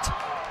stuffed,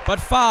 but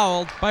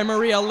fouled by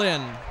Maria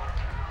Lynn.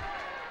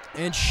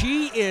 And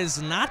she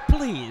is not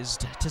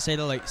pleased, to say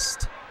the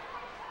least.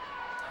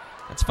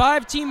 That's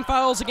 5 team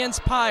fouls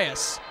against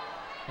Pius.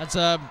 That's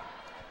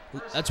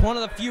one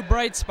of the few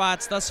bright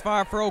spots thus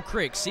far for Oak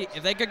Creek. See,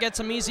 if they could get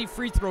some easy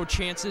free throw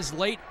chances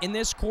late in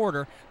this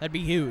quarter, that'd be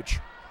huge.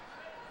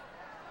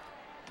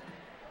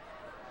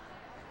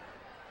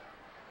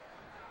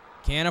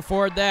 Can't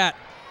afford that.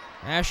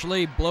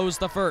 Ashley blows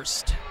the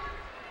first.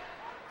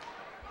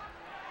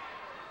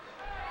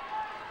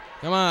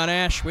 Come on,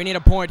 Ash. We need a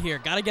point here.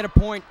 Got to get a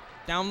point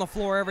down the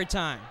floor every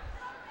time.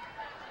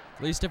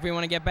 At least if we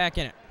want to get back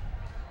in it.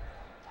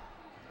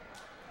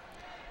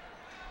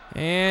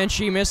 And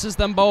she misses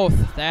them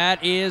both.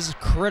 That is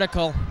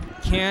critical.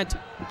 Can't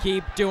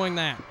keep doing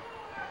that.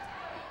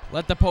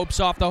 Let the Popes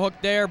off the hook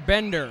there.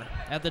 Bender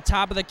at the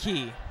top of the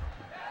key.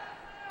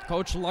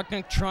 Coach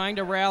Lucknick trying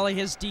to rally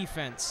his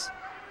defense.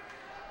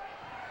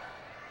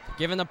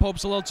 Giving the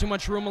Popes a little too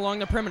much room along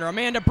the perimeter.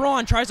 Amanda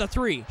Braun tries a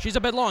three. She's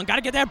a bit long. Got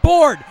to get that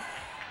board.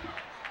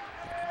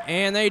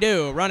 And they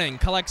do. Running,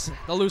 collects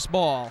the loose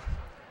ball.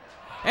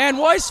 And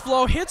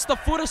Weisflow hits the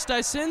foot of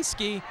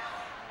Stasinski.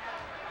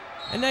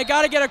 And they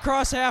got to get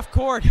across half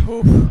court.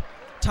 Ooh.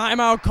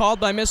 Timeout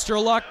called by Mr.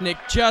 Lucknick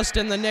just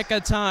in the nick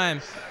of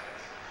time.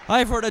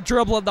 I've heard a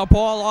dribble of the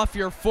ball off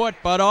your foot,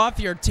 but off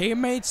your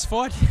teammate's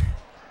foot?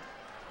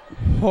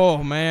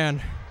 Oh, man.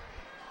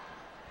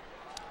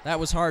 That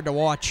was hard to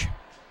watch.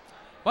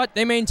 But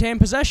they maintain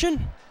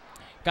possession.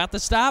 Got the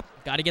stop.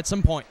 Got to get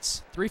some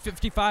points.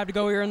 3:55 to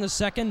go here in the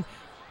second.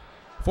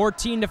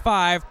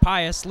 14-5,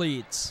 Pius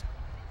leads.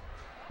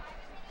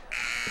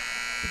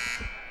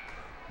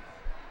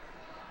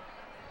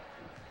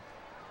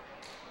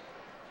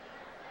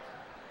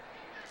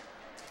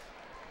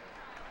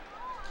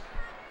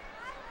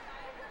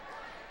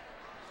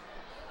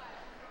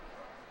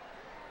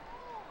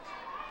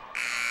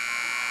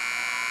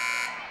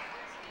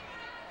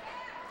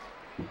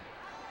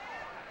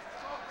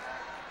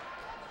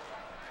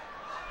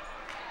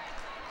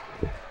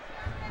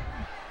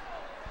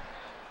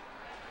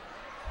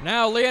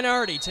 Now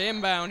Leonardi to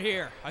inbound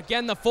here.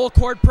 Again, the full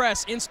court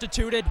press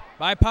instituted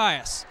by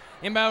Pius.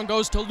 Inbound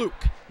goes to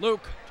Luke.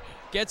 Luke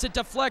gets it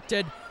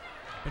deflected,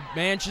 but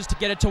manages to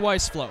get it to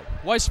Weisflow.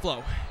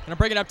 Weisflow gonna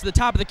bring it up to the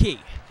top of the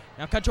key.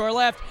 Now cut to our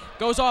left,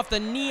 goes off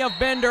the knee of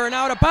Bender and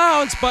out of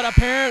bounds, but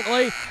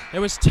apparently it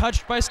was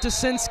touched by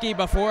Stasinski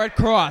before it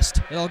crossed.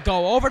 It'll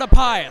go over to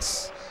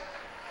Pius.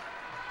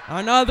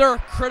 Another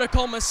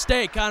critical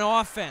mistake on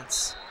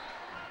offense.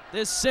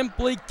 This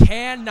simply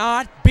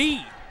cannot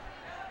be.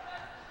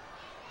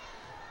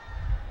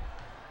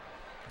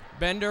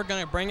 Bender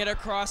gonna bring it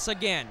across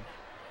again.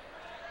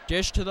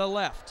 Dish to the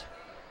left.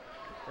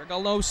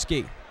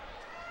 Rigolowski.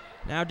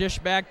 Now dish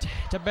back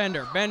to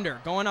Bender. Bender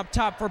going up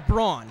top for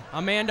Braun.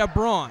 Amanda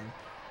Braun.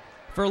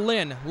 For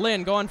Lynn.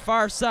 Lynn going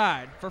far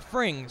side for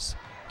Frings.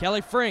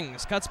 Kelly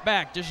Frings cuts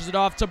back, dishes it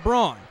off to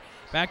Braun.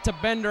 Back to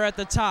Bender at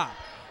the top.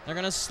 They're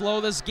gonna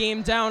slow this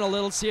game down a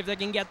little, see if they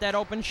can get that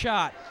open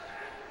shot.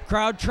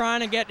 Crowd trying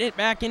to get it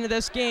back into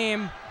this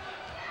game.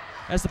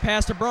 As the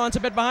pass to Braun's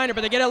a bit behind her,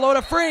 but they get it low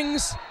to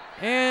Frings.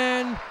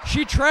 And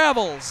she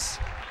travels.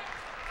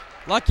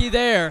 Lucky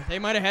there. They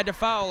might have had to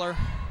foul her.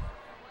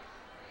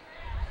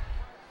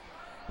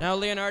 Now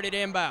Leonardi to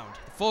inbound.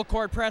 Full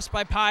court press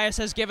by Pius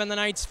has given the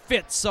Knights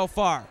fits so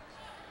far.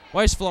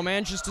 Weisflow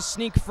manages to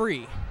sneak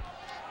free.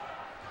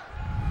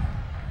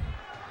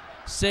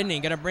 Sydney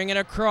gonna bring it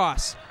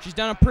across. She's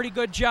done a pretty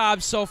good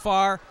job so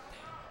far,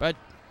 but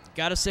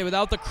got to say,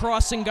 without the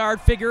crossing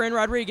guard figure in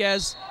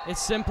Rodriguez, it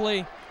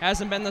simply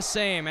hasn't been the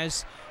same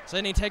as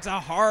Sydney takes a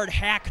hard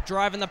hack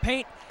drive in the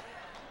paint.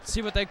 Let's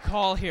see what they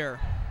call here.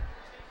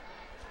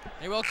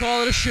 They will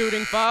call it a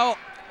shooting foul.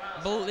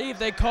 I believe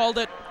they called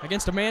it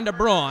against Amanda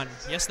Braun.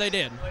 Yes, they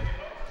did.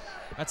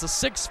 That's a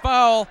 6th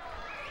foul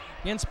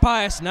against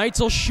Pius. Knights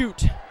will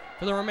shoot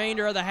for the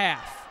remainder of the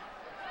half.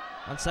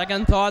 On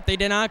second thought, they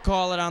did not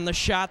call it on the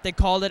shot. They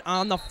called it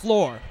on the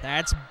floor.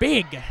 That's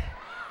big.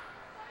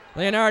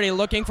 Leonardi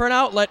looking for an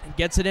outlet.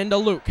 Gets it into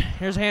Luke.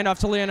 Here's a handoff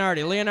to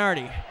Leonardi.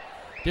 Leonardi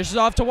dishes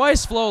off to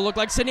Weisflow. Looked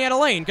like Sydney had a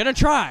lane. Gonna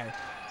try.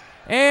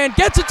 And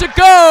gets it to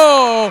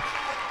go.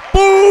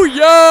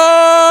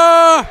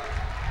 Booyah!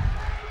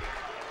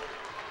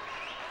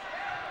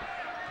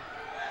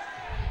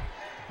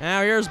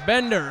 Now here's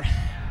Bender.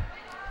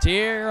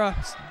 Terry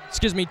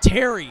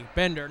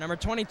Bender, number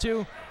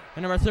 22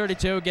 and number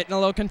 32, getting a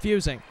little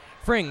confusing.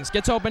 Frings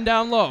gets open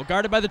down low,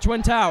 guarded by the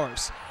Twin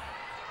Towers.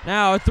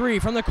 Now a 3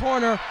 from the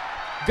corner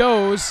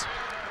goes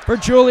for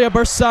Julia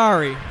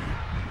Bersari.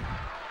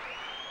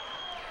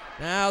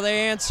 Now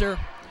they answer.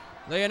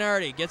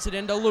 Leonardi gets it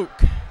into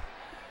Luke.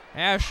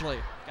 Ashley,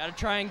 got to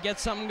try and get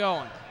something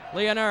going.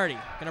 Leonardi,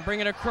 going to bring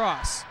it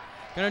across.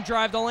 Going to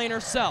drive the lane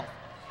herself.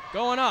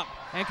 Going up,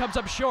 and comes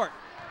up short.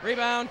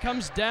 Rebound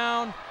comes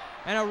down,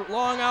 and a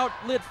long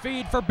outlet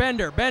feed for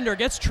Bender. Bender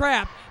gets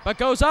trapped, but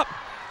goes up,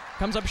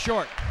 comes up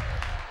short.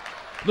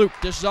 Luke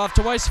dishes off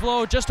to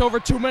Weisflow, just over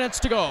 2 minutes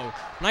to go.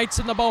 Knights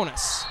in the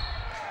bonus.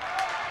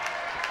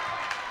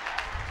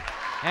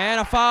 And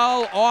a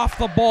foul off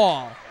the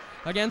ball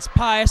against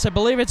Pius. I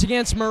believe it's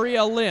against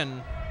Maria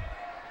Lynn.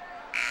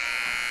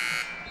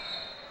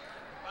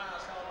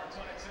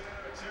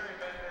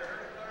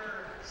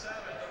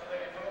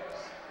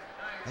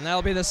 And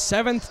that'll be the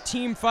 7th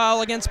team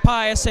foul against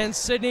Pius, and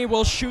Sydney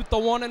will shoot the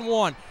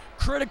 1-and-1.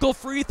 Critical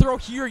free throw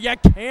here. You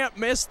can't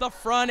miss the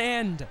front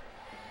end.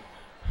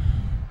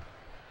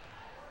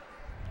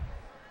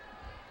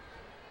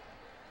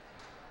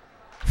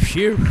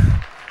 Phew.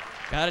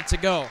 Got it to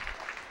go.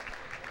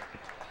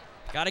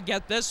 Got to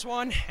get this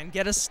one and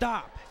get a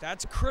stop.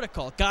 That's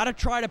critical. Got to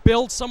try to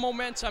build some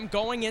momentum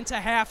going into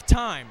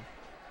halftime.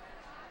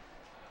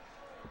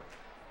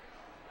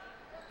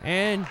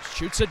 And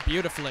shoots it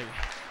beautifully.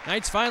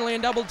 Knights finally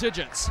in double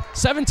digits.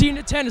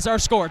 17-10 is our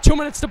score. 2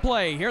 minutes to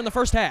play here in the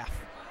first half.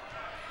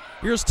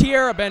 Here's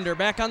Tiara Bender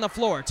back on the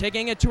floor,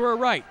 taking it to her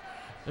right.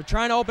 They're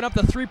trying to open up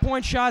the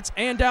three-point shots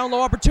and down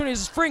low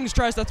opportunities. Frings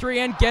tries the 3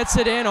 and gets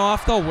it in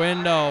off the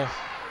window.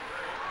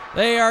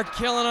 They are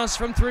killing us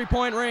from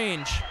three-point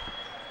range.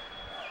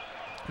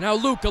 Now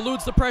Luke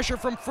eludes the pressure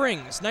from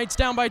Frings. Knights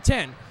down by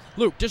 10.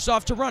 Luke dishes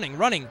off to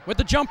Running with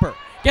the jumper.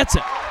 Gets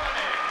it.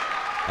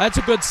 That's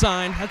a good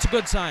sign. That's a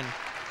good sign.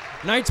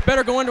 Knights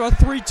better go into a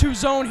 3-2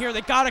 zone here.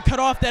 They got to cut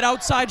off that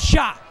outside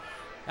shot.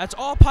 That's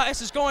all Pius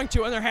is going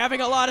to, and they're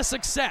having a lot of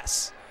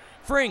success.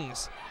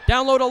 Frings,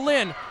 down low to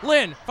Lynn.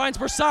 Lynn finds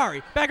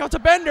Bersari. Back out to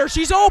Bender.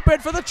 She's open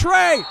for the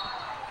tray.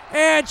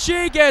 And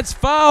she gets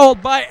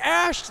fouled by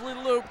Ashley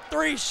Luke.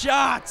 3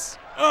 shots.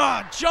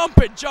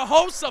 Jumping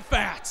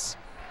Jehoshaphat's.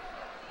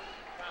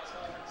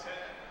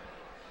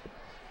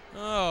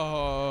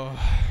 Oh.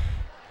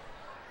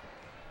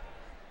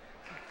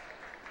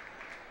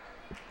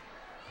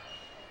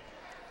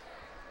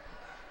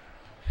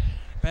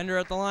 Bender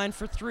at the line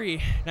for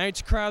 3.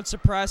 Knights crowd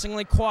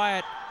surprisingly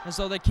quiet, as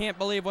though they can't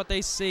believe what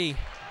they see.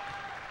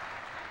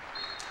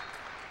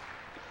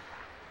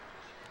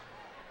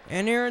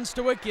 And Aaron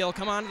Stawicki will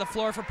come onto the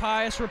floor for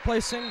Pius,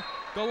 replacing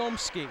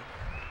Golomsky.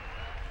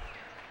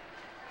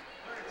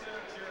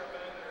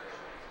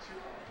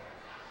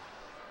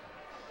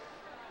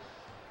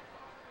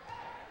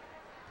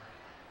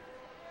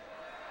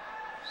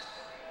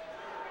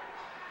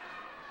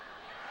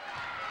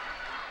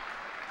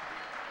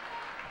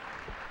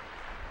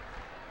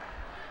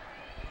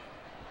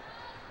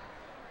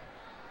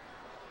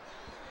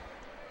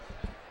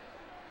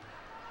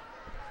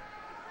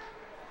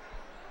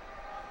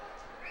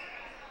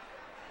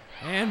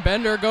 And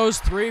Bender goes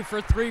 3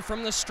 for 3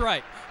 from the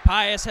stripe.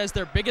 Pius has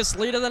their biggest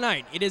lead of the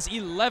night. It is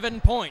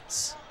 11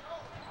 points.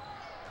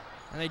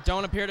 And they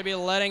don't appear to be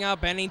letting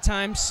up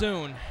anytime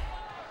soon.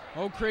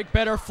 Oak Creek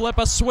better flip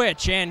a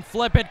switch and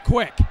flip it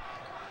quick.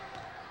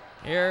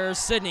 Here's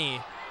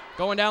Sydney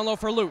going down low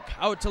for Luke.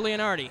 Out to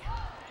Leonardi.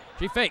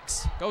 She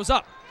fakes. Goes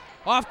up.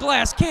 Off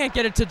glass. Can't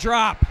get it to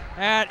drop.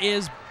 That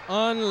is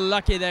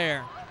unlucky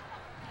there.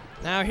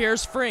 Now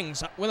here's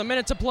Frings with a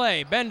minute to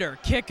play. Bender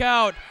kick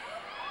out.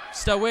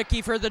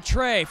 Stawicki for the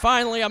tray.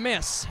 Finally a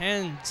miss.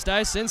 And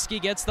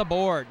Stysinski gets the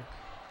board.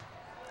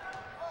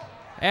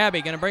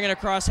 Abby going to bring it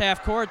across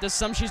half court. This is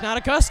something she's not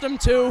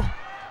accustomed to.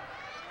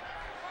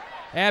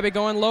 Abby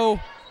going low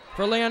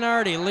for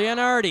Leonardi.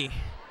 Leonardi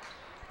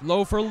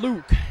low for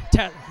Luke.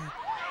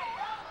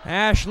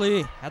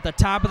 Ashley at the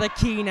top of the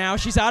key now.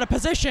 She's out of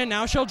position.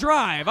 Now she'll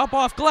drive. Up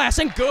off glass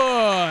and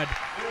good.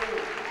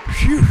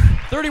 Phew.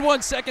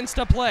 31 seconds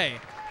to play.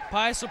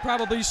 Pius will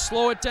probably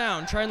slow it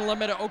down, trying to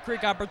limit Oak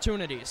Creek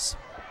opportunities.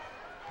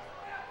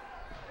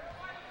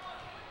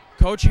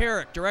 Coach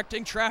Herrick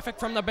directing traffic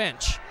from the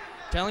bench,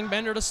 telling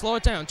Bender to slow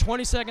it down.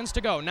 20 seconds to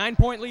go.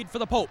 9-point lead for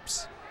the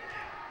Popes.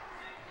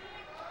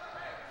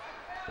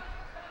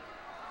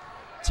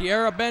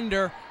 Tiara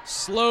Bender,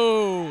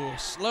 slow.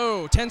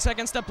 10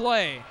 seconds to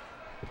play.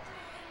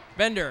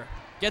 Bender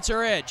gets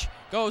her edge,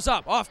 goes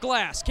up, off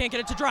glass, can't get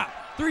it to drop.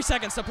 3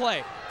 seconds to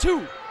play. 2.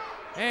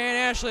 And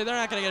Ashley, they're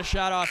not going to get a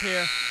shot off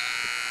here.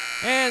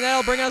 And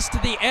that'll bring us to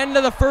the end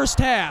of the first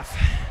half.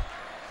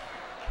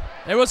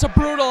 It was a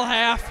brutal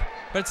half,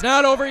 but it's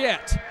not over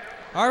yet.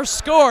 Our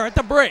score at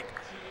the break,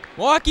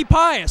 Milwaukee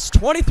Pius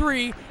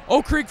 23,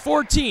 Oak Creek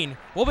 14.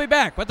 We'll be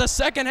back with the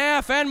second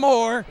half and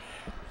more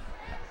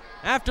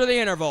after the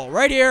interval,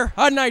 right here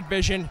on Night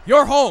Vision,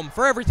 your home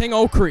for everything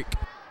Oak Creek.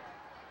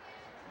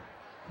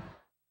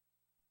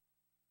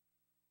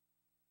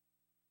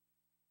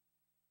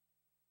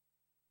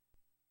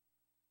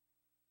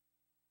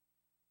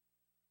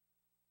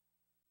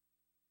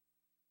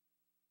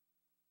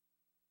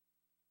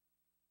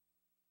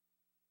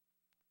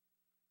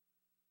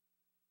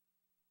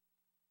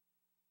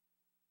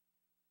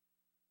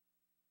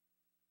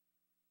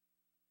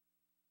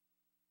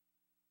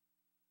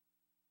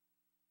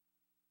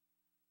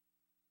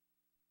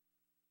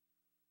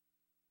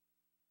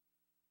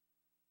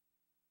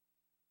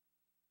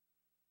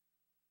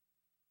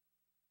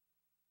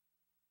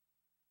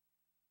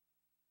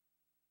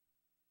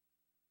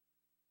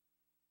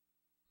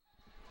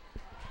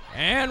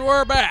 And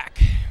we're back,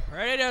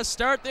 ready to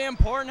start the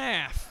important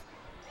half.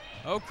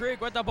 Oak Creek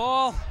with the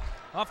ball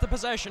off the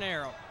possession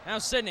arrow. Now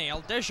Sydney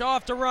will dish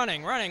off to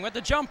running with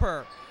the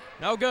jumper.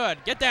 No good.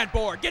 Get that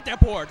board.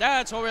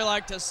 That's what we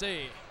like to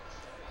see.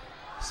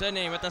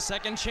 Sydney with the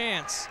second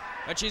chance,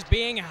 but she's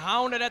being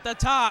hounded at the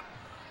top.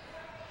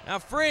 Now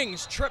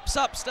Frings trips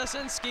up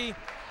Stasinski.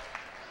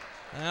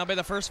 That'll be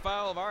the first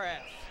foul of our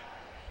half.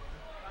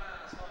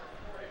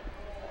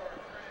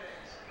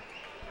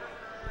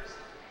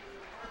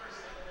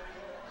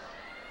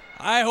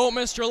 I hope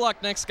Mr.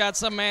 Lucknick's got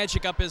some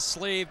magic up his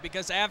sleeve,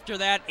 because after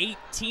that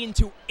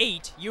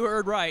 18-8, you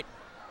heard right,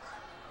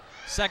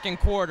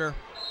 second quarter,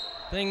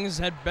 things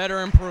had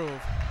better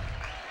improve.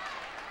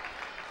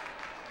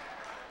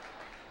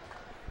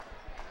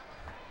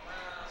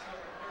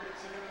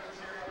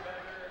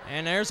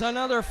 And there's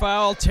another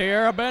foul,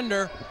 Tara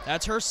Bender.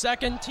 That's her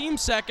second, team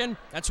second.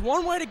 That's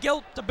one way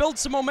to build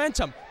some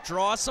momentum.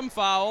 Draw some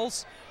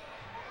fouls.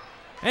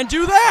 And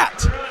do that!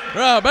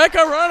 Rebecca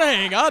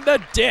running on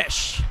the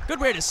dish. Good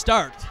way to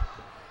start.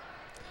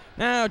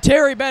 Now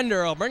Terry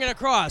Bender will bring it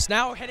across.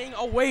 Now heading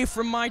away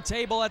from my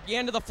table at the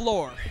end of the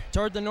floor,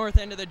 toward the north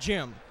end of the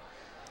gym.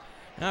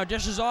 Now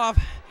dishes off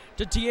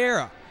to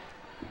Tiara.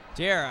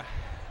 Tiara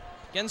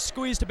getting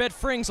squeezed a bit.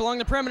 Frings along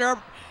the perimeter.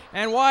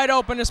 And wide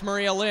open is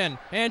Maria Lynn.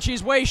 And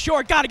she's way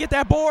short. Got to get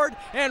that board.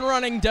 And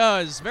running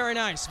does. Very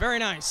nice, very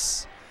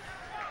nice.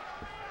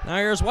 Now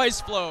here's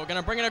Weisflow,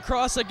 gonna bring it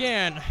across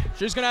again.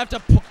 She's gonna have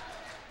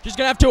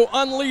to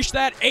unleash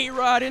that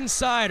A-Rod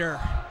inside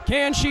her.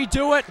 Can she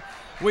do it?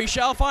 We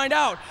shall find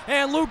out.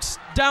 And Luke's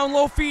down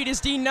low feed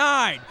is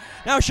denied.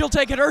 Now she'll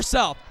take it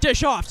herself.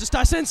 Dish off to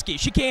Stasinski.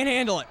 She can't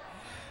handle it.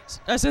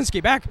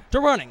 Stasinski back to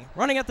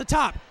running at the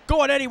top,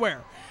 going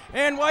anywhere.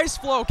 And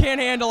Weisflow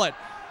can't handle it.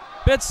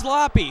 Bit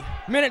sloppy.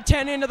 Minute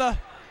 10 into the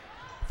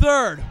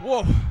third.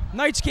 Whoa,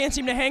 Knights can't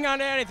seem to hang on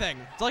to anything.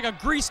 It's like a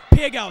greased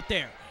pig out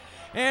there.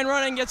 And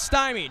running gets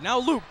stymied. Now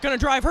Luke gonna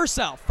drive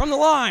herself from the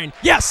line.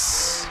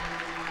 Yes!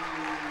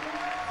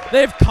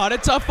 They've cut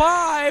it to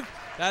 5.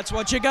 That's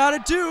what you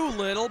gotta do,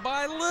 little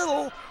by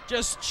little.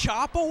 Just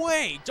chop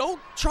away.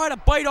 Don't try to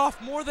bite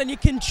off more than you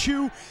can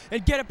chew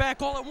and get it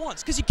back all at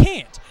once, because you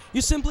can't.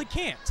 You simply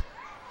can't.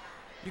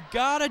 You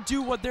gotta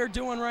do what they're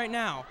doing right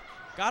now.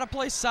 Gotta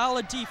play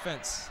solid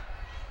defense.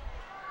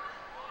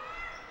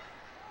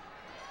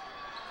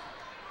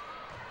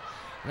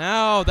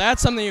 Now,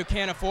 that's something you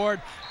can't afford.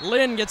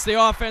 Lynn gets the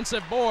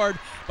offensive board,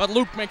 but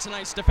Luke makes a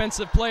nice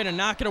defensive play to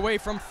knock it away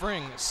from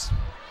Frings.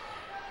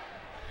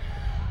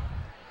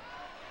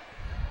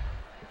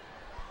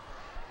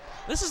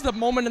 This is the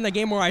moment in the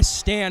game where I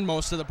stand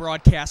most of the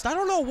broadcast. I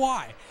don't know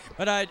why,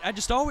 but I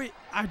just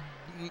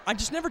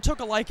never took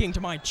a liking to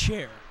my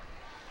chair.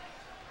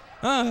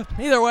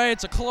 Either way,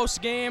 it's a close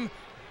game.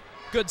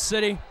 Good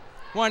city.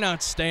 Why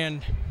not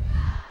stand?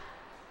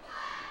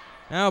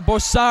 Now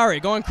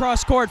Bossari going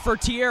cross court for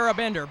Tiara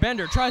Bender.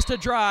 Bender tries to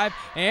drive,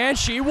 and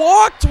she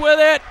walked with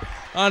it.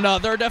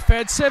 Another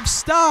defensive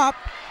stop.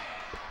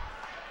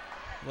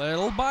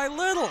 Little by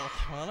little,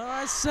 what do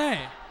I say?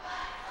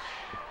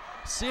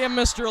 See if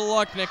Mr.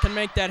 Lucknick can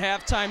make that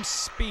halftime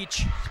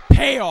speech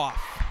pay off.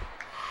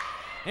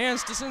 And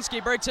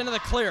Stasinski breaks into the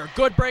clear.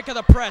 Good break of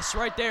the press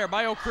right there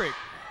by Oak Creek.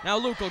 Now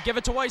Luke will give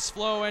it to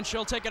Weisflow, and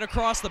she'll take it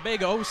across the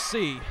big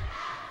OC.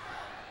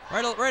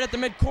 Right at the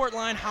mid-court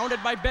line,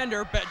 hounded by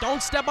Bender.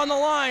 Don't step on the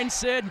line,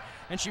 Sid.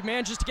 And she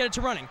manages to get it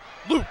to running.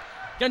 Luke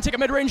gonna take a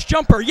mid-range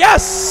jumper.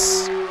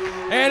 Yes!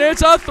 And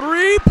it's a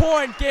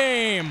 3-point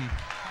game.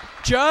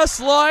 Just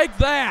like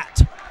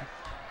that.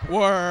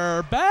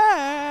 We're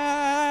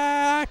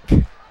back.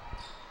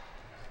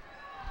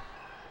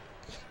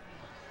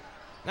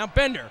 Now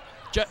Bender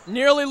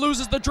nearly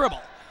loses the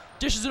dribble.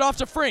 Dishes it off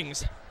to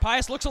Frings.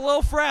 Pius looks a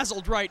little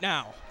frazzled right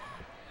now.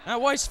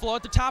 Now Weissflow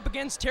at the top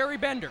against Terry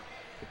Bender.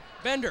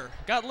 Bender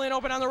got Lynn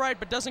open on the right,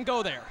 but doesn't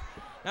go there.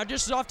 Now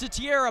dishes off to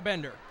Tierra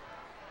Bender.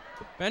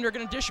 Bender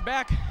gonna dish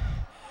back.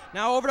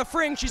 Now over to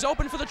Frings. She's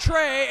open for the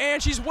tray,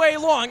 and she's way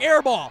long.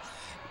 Air ball.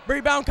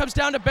 Rebound comes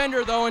down to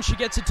Bender, though, and she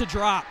gets it to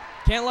drop.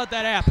 Can't let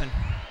that happen.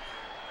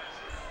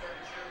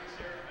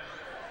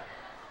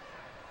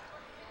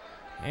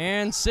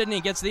 And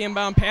Sydney gets the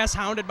inbound pass,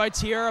 hounded by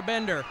Tierra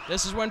Bender.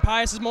 This is when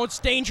Pius is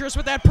most dangerous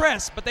with that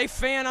press, but they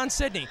fan on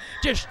Sydney.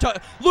 Dish to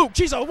Luke.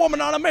 She's a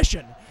woman on a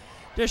mission.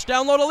 Dish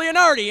down low to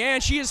Leonardi,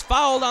 and she is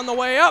fouled on the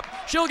way up.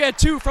 She'll get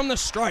 2 from the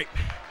stripe.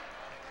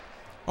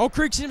 Oak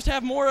Creek seems to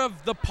have more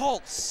of the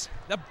pulse,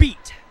 the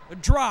beat, the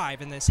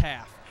drive in this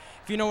half,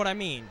 if you know what I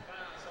mean.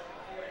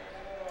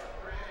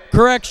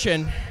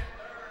 Correction.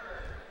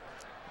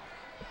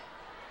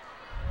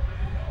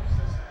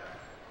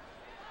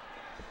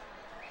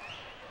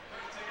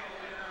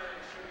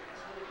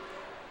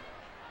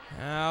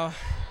 Now,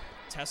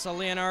 Tessa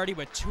Leonardi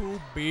with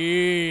 2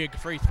 big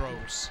free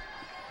throws.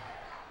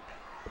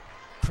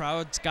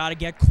 Crowd's got to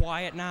get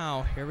quiet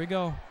now. Here we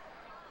go.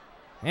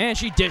 And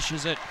she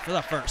dishes it for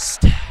the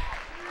first.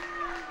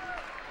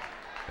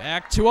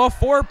 Back to a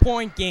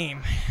 4-point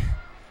game.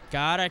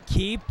 Gotta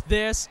keep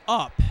this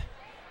up.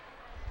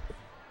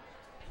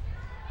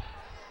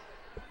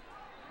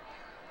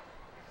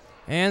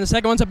 And the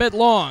second one's a bit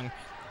long.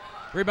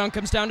 Rebound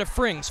comes down to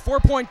Frings.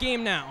 4-point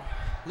game now.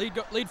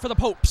 Lead for the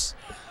Popes.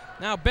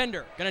 Now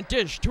Bender gonna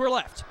dish to her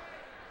left.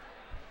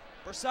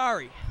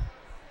 Bersari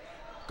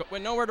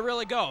with nowhere to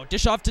really go.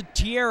 Dish off to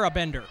Tierra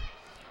Bender.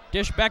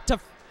 Dish back to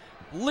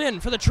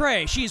Lynn for the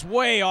tray. She's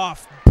way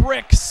off.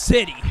 Brick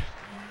City.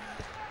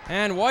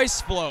 And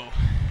Weissflow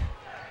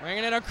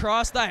bringing it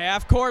across the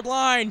half-court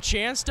line.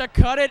 Chance to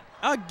cut it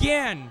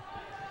again.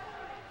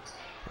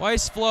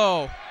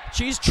 Weissflow.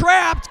 She's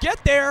trapped.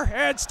 Get there.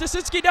 And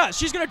Stasinski does.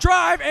 She's going to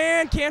drive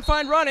and can't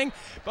find running,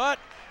 but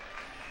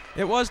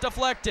it was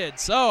deflected,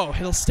 so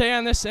it'll stay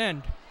on this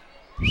end.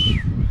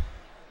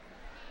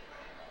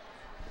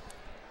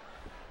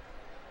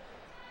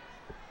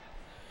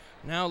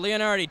 Now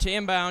Leonardi to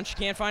inbound. She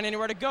can't find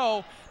anywhere to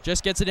go.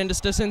 Just gets it into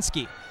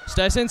Stasinski.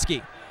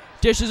 Stasinski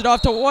dishes it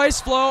off to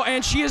Weissflow,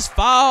 and she is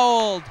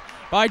fouled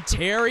by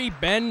Terry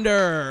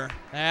Bender.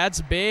 That's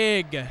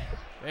big.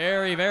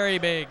 Very, very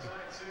big.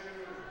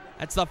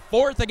 That's the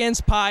 4th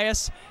against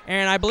Pius,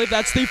 and I believe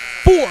that's the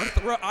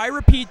 4th, I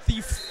repeat, the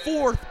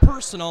 4th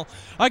personal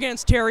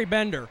against Terry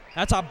Bender.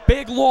 That's a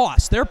big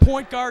loss. Their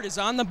point guard is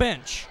on the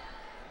bench.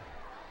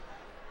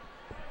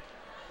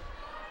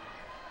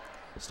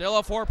 Still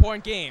a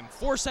 4-point game.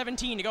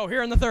 4:17 to go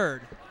here in the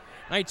third.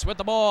 Knights with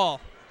the ball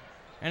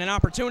and an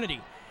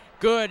opportunity.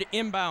 Good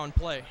inbound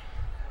play.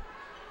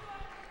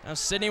 Now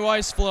Sydney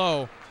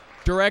Weissflow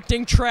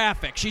directing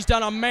traffic. She's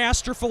done a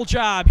masterful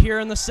job here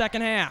in the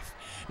second half.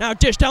 Now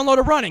dish down low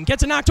to Running.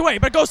 Gets it knocked away,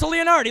 but it goes to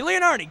Leonardi.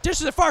 Leonardi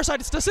dishes it far side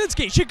to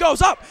Stasinski. She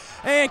goes up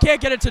and can't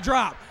get it to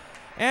drop.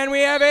 And we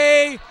have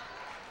a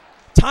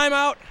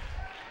timeout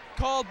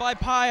called by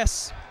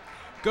Pius.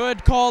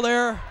 Good call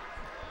there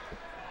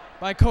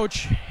by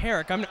Coach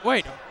Herrick.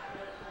 Wait,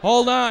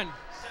 hold on.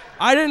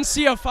 I didn't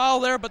see a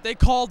foul there, but they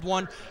called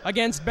one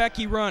against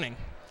Becky Running.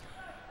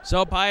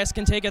 So Pius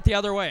can take it the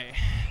other way.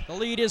 The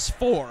lead is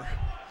 4.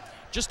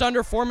 Just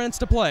under 4 minutes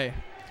to play.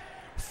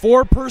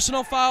 4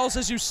 personal fouls,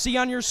 as you see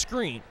on your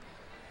screen.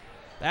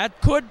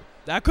 That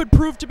could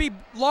prove to be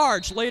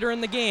large later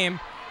in the game.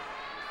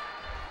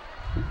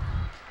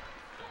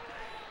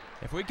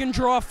 If we can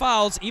draw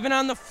fouls, even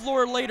on the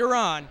floor later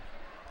on,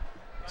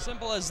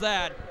 simple as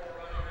that,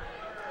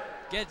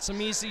 get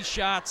some easy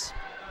shots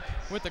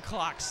with the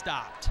clock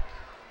stopped.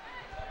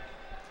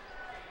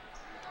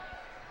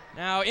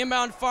 Now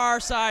inbound far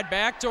side,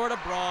 backdoor to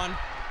Braun.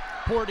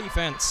 Poor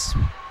defense.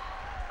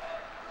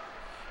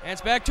 And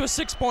it's back to a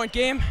 6-point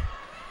game.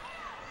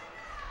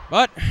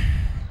 But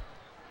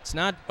it's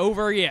not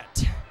over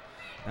yet.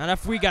 Not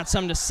if we got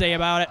something to say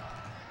about it.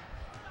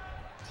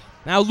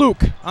 Now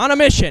Luke on a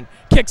mission.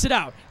 Kicks it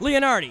out.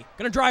 Leonardi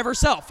gonna drive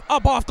herself.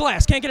 Up off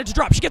glass. Can't get it to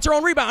drop. She gets her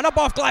own rebound. Up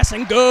off glass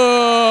and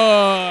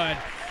good.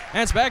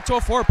 And it's back to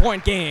a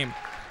 4-point game.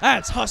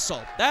 That's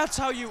hustle. That's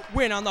how you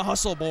win on the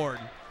hustle board.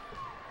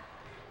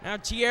 Now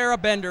Tierra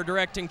Bender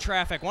directing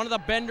traffic. One of the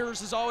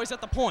Benders is always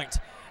at the point.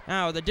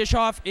 Now the dish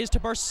off is to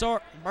Barsar.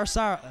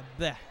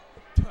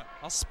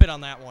 I'll spit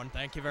on that one.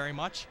 Thank you very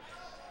much.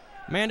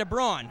 Amanda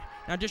Braun.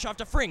 Now dish off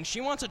to Frings. She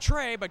wants a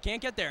tray but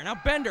can't get there. Now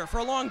Bender for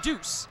a long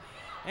deuce.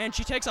 And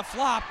she takes a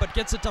flop but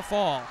gets it to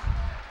fall.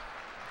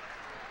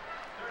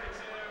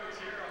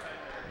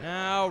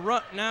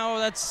 Now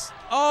that's,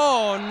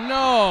 oh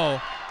no.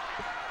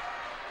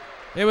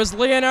 It was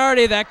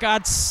Leonardi that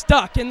got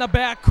stuck in the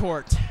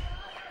backcourt.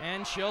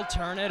 And she'll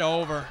turn it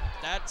over.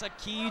 That's a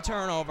key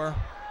turnover.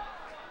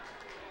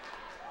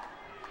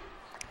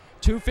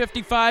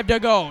 2:55 to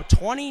go.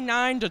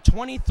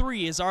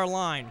 29-23 is our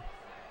line.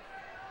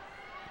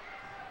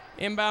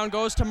 Inbound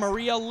goes to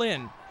Maria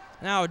Lynn.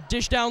 Now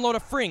dish down low to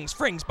Frings.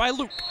 Frings by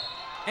Luke.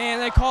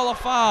 And they call a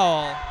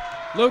foul.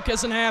 Luke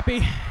isn't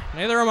happy.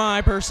 Neither am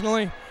I,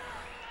 personally.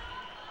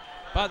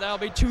 But that'll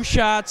be 2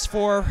 shots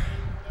for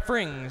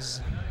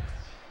Frings.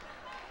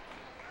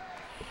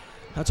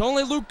 That's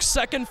only Luke's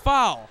 2nd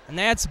foul, and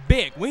that's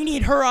big. We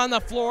need her on the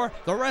floor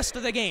the rest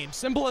of the game.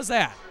 Simple as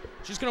that.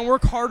 She's going to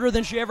work harder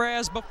than she ever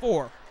has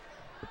before.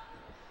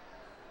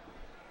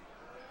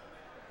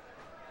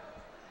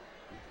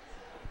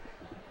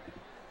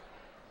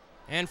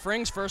 And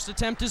Frings' first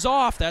attempt is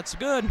off. That's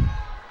good.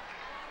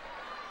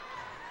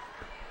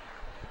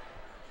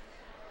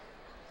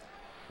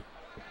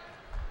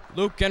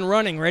 Luke and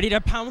running, ready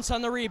to pounce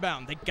on the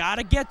rebound. They got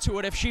to get to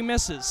it if she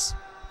misses.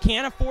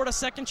 Can't afford a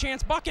second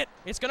chance bucket.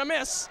 It's going to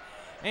miss.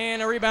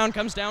 And a rebound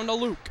comes down to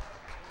Luke.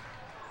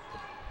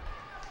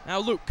 Now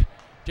Luke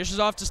dishes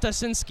off to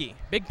Stasinski.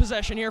 Big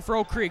possession here for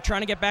Oak Creek,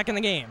 trying to get back in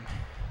the game.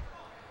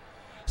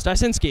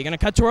 Stasinski going to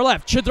cut to her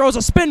left. She throws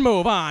a spin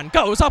move on.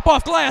 Goes up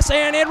off glass,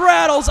 and it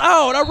rattles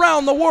out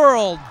around the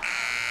world.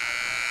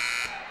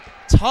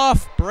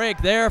 Tough break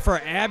there for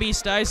Abby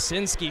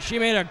Stasinski. She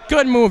made a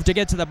good move to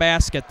get to the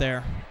basket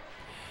there.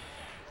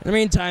 In the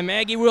meantime,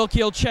 Maggie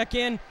Wilkie will check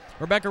in.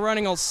 Rebecca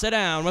Running will sit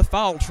down with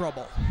foul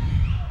trouble.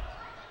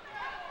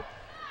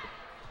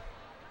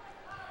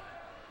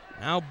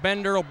 Now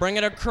Bender will bring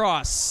it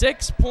across.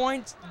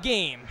 6-point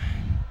game.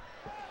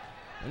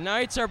 The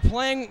Knights are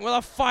playing with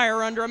a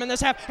fire under them in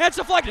this half. It's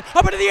deflected.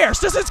 Up into the air.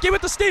 Stasinski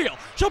with the steal.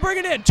 She'll bring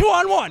it in.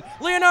 2-on-1.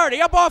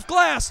 Leonardi up off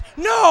glass.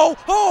 No.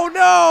 Oh,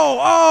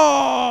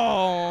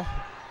 no.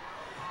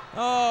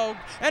 Oh.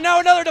 And now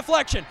another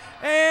deflection.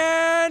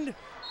 And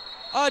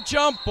a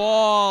jump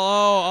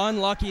ball. Oh,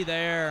 unlucky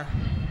there.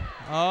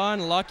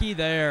 Unlucky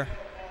there.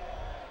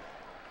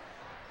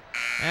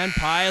 And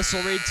Pius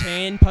will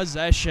retain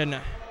possession.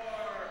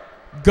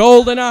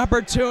 Golden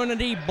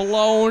opportunity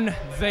blown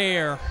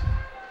there.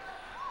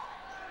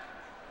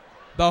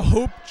 The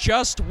hoop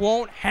just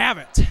won't have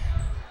it.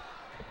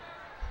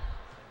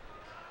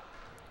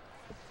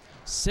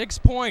 6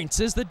 points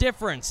is the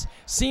difference.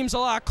 Seems a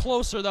lot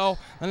closer, though.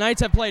 The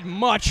Knights have played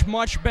much,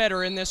 much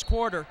better in this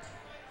quarter.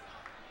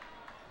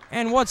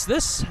 And what's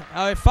this?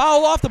 A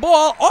foul off the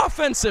ball.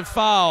 Offensive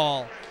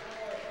foul.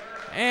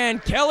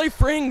 And Kelly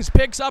Frings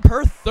picks up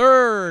her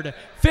 3rd.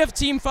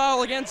 15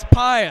 foul against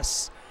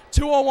Pius.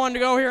 2:01 to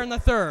go here in the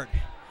 3rd.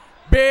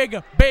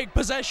 Big, big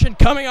possession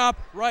coming up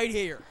right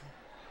here.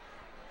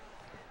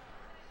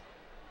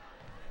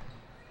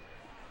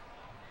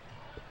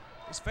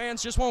 These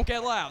fans just won't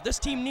get loud. This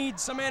team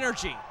needs some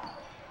energy.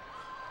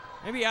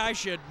 Maybe I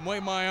should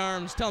wave my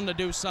arms, tell them to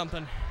do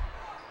something.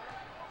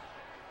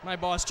 My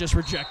boss just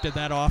rejected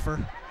that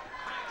offer.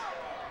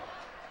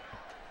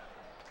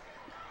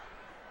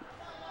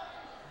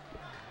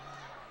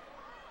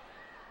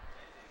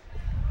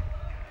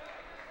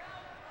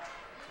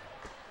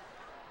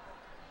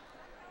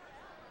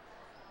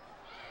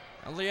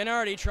 Now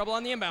Leonardi, trouble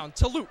on the inbound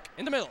to Luke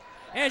in the middle.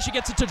 And she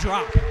gets it to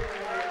drop.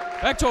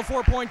 Back to a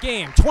 4-point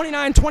game.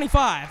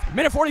 29-25.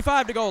 Minute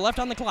 45 to go left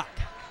on the clock.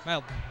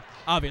 Well,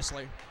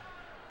 obviously.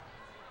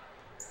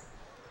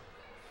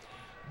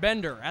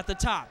 Bender at the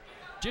top.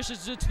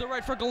 Dishes it to the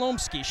right for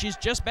Golomsky. She's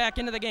just back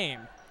into the game.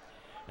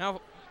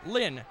 Now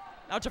Lynn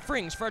out to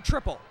Frings for a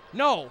triple.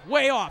 No,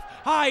 way off.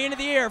 High into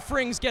the air.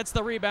 Frings gets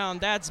the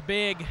rebound. That's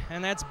big,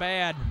 and that's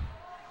bad.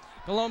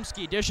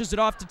 Golomsky dishes it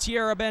off to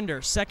Tiara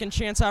Bender. Second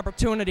chance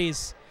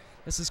opportunities.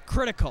 This is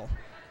critical.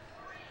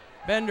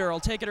 Bender will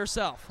take it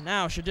herself.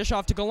 Now she'll dish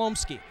off to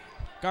Golomsky.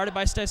 Guarded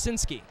by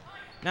Stasinski.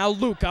 Now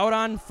Luke out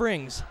on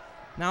Frings.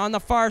 Now on the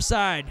far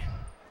side.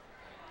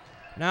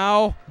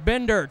 Now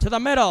Bender to the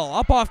middle.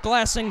 Up off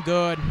glass and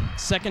good.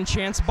 Second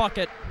chance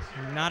bucket.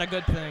 Not a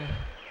good thing.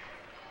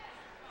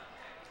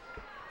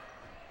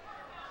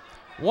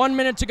 1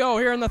 minute to go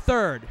here in the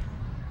 3rd.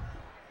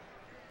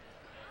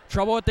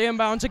 Trouble with the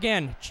inbounds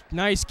again.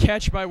 Nice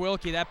catch by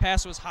Wilkie. That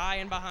pass was high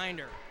and behind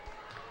her.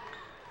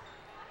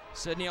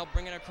 Sydney will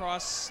bring it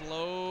across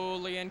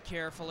slowly and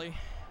carefully.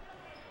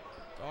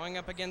 Going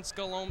up against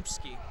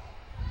Golomsky.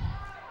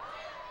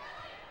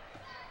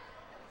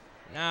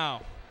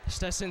 Now,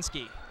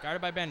 Stasinski,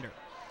 guarded by Bender.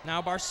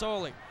 Now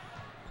Barsoli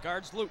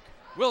guards Luke.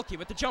 Wilkie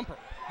with the jumper.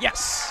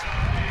 Yes!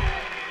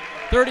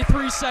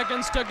 33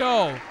 seconds to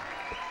go.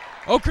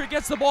 Oak Creek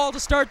gets the ball to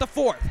start the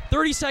 4th.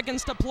 30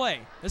 seconds to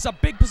play. There's a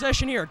big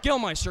possession here.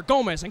 Gilmeister,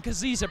 Gomez, and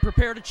Kaziza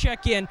prepare to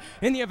check in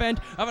the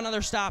event of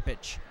another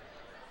stoppage.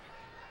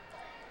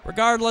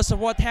 Regardless of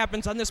what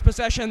happens on this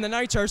possession, the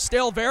Knights are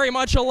still very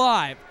much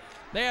alive.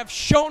 They have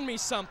shown me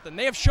something.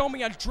 They have shown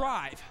me a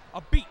drive,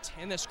 a beat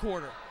in this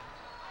quarter.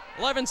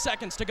 11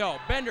 seconds to go.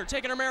 Bender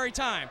taking her merry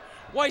time.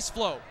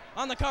 Weisflow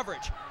on the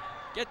coverage.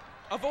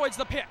 Avoids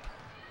the pick.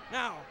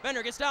 Now,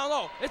 Bender gets down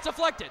low. It's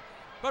deflected,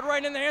 but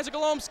right in the hands of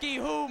Golomsky,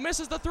 who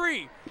misses the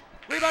 3.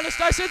 Rebound to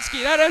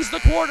Stasinski. That ends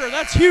the quarter.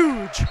 That's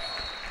huge.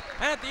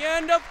 And at the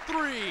end of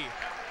 3,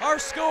 our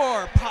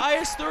score,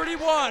 Pius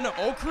 31,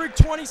 Oak Creek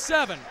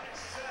 27.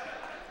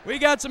 We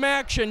got some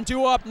action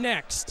due up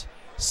next.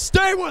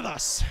 Stay with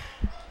us.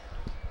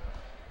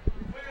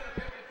 We're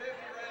the 50-50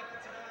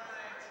 wrap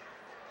tonight.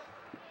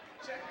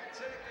 Check your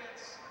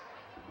tickets.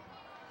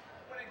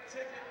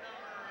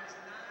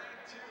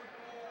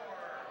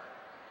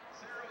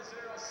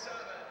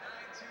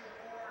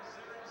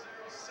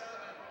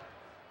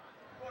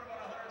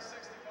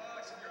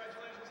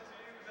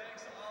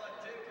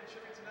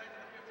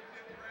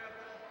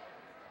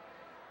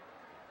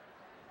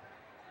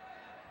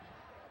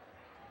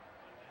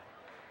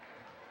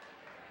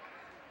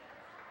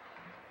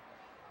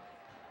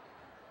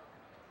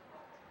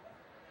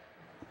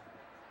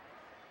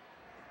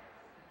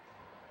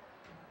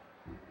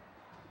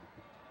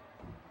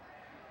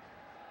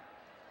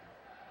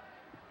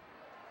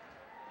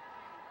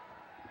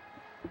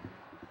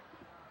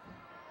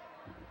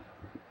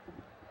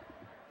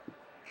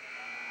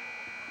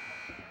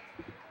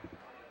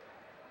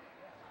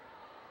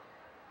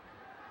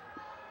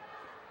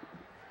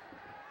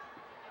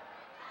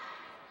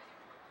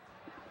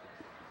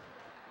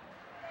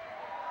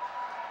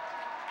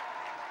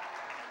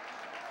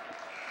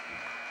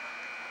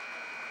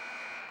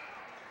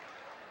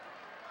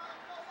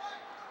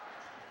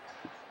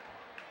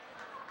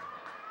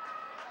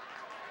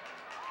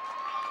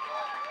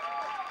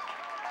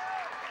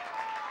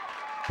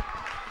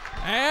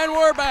 And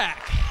we're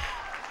back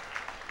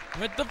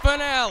with the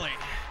finale.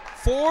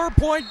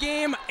 4-point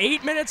game,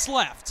 8 minutes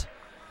left.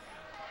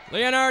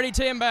 Leonardi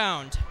to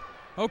inbound.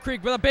 Oak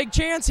Creek with a big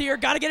chance here.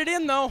 Got to get it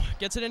in, though.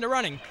 Gets it into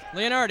running.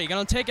 Leonardi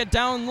going to take it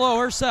down low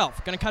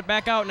herself. Going to cut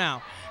back out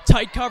now.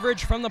 Tight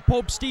coverage from the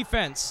Pope's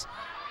defense.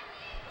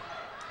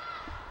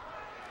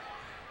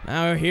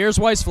 Now here's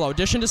Weisflow.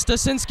 Dish into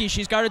Stasinski.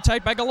 She's guarded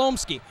tight by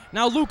Golomsky.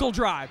 Now Luke will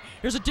drive.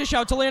 Here's a dish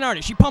out to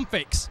Leonardi. She pump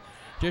fakes.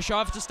 Dish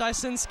off to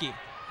Stasinski.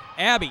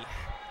 Abby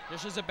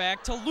dishes it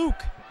back to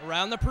Luke.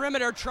 Around the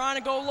perimeter, trying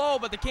to go low,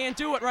 but they can't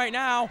do it right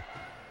now.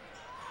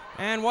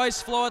 And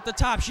Weisflow at the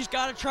top. She's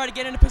got to try to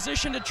get into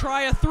position to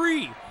try a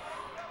three.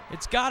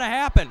 It's got to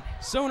happen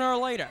sooner or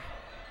later.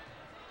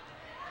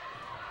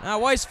 Now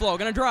Weisflow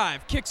going to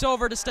drive. Kicks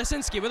over to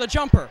Stasinski with a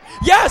jumper.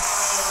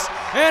 Yes!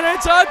 And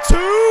it's a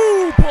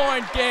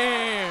 2-point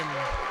game.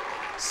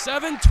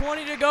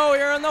 7:20 to go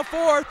here in the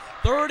fourth.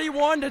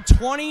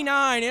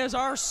 31-29 is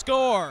our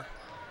score.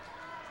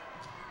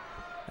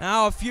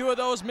 Now a few of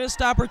those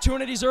missed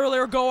opportunities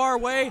earlier go our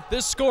way.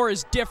 This score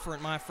is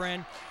different, my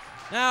friend.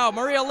 Now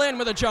Maria Lynn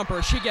with a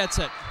jumper. She gets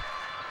it.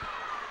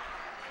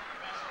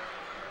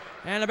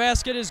 And the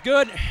basket is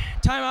good.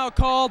 Timeout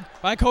called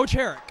by Coach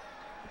Herrick.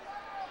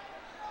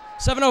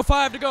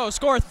 7:05 to go.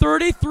 Score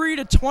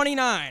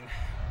 33-29.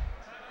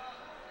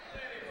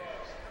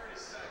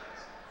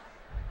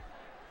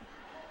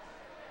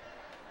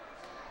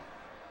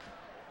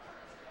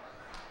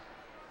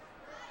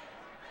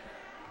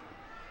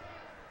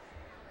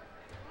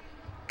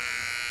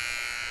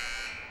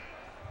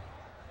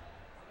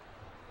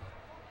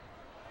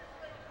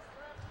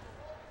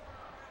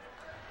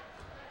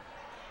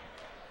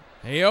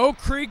 The Oak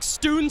Creek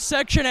student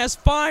section has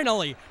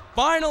finally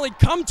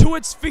come to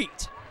its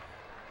feet.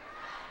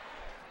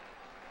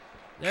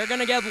 They're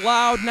going to get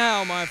loud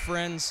now, my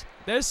friends.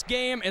 This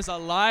game is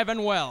alive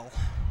and well.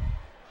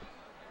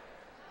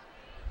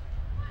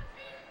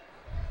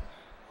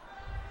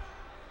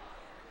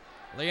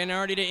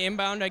 Leonardi to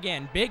inbound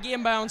again. Big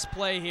inbounds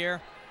play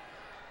here.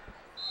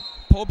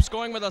 Pope's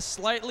going with a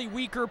slightly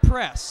weaker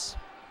press.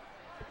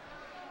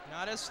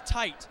 Not as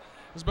tight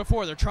as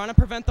before. They're trying to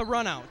prevent the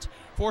run out.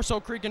 Force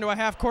Oak Creek into a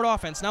half-court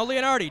offense. Now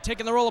Leonardi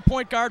taking the role of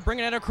point guard,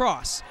 bringing it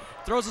across.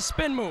 Throws a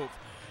spin move.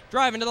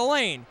 Drive into the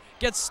lane.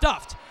 Gets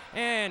stuffed.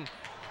 And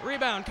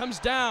rebound comes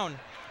down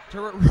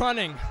to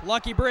running.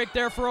 Lucky break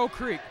there for Oak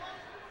Creek.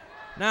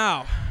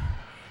 Now,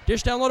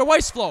 dish down low to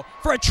Weisflow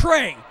for a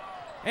tray.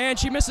 And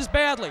she misses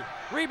badly.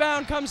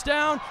 Rebound comes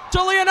down to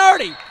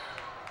Leonardi.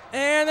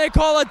 And they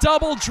call a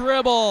double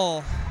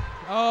dribble.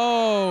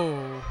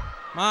 Oh,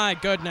 my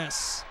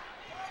goodness.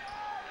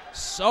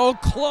 So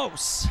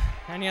close,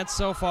 and yet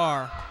so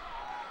far.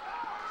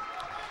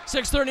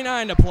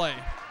 6:39 to play.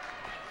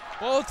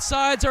 Both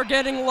sides are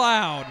getting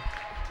loud.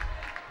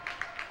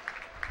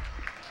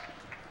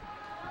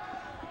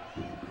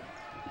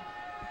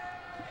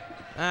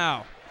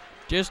 Now,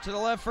 just to the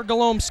left for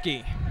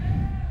Golomsky.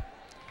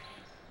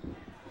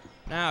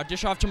 Now,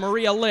 dish off to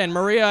Maria Lynn.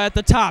 Maria at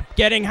the top,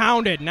 getting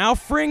hounded. Now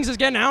Frings is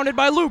getting hounded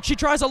by Luke. She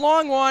tries a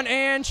long one,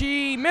 and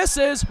she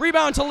misses.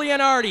 Rebound to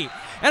Leonardi.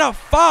 And a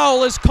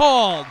foul is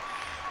called.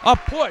 A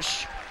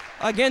push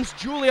against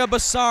Julia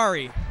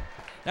Basari.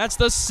 That's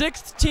the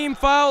 6th team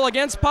foul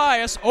against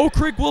Pius. Oak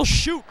Creek will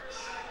shoot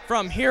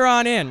from here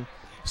on in.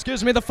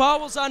 Excuse me, the foul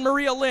was on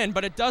Maria Lynn,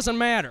 but it doesn't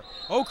matter.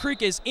 Oak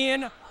Creek is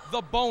in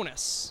the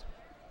bonus.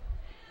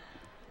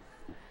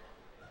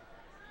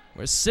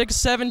 With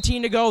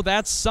 6:17 to go,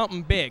 that's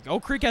something big.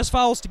 Oak Creek has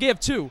fouls to give,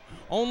 too.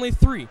 Only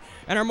 3.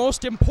 And our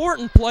most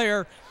important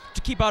player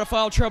to keep out of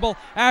foul trouble,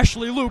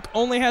 Ashley Luke,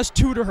 only has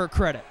 2 to her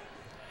credit.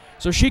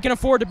 So she can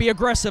afford to be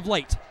aggressive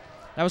late.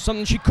 That was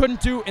something she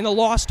couldn't do in the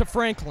loss to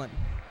Franklin.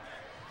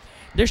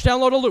 Dish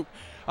down low to Luke.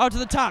 Out to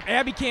the top.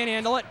 Abby can't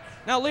handle it.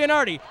 Now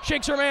Leonardi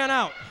shakes her man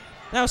out.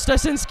 Now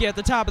Stasinski at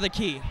the top of the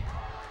key.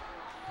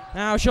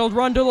 Now she'll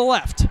run to the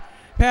left.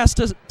 Pass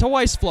to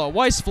Weisflow.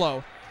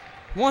 Weisflow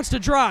wants to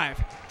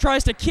drive.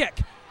 Tries to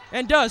kick.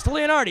 And does to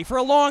Leonardi for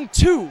a long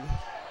 2.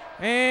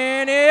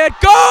 And it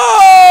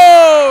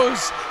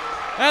goes!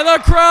 And the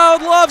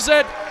crowd loves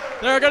it.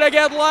 They're going to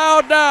get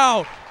loud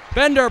now.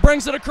 Bender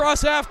brings it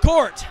across half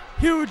court.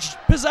 Huge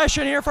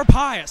possession here for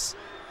Pius.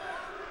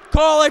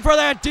 Calling for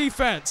that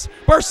defense.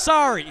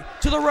 Bersari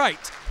to the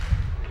right.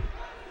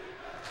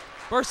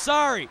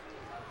 Bersari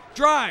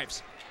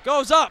drives,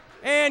 goes up,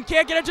 and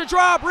can't get it to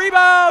drop.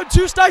 Rebound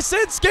to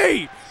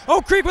Stasinski.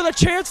 Oak Creek with a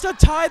chance to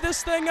tie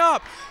this thing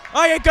up.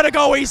 I ain't gonna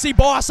go easy,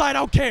 boss. I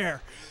don't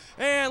care.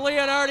 And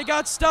Leonardi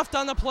got stuffed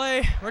on the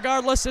play.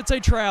 Regardless, it's a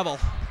travel.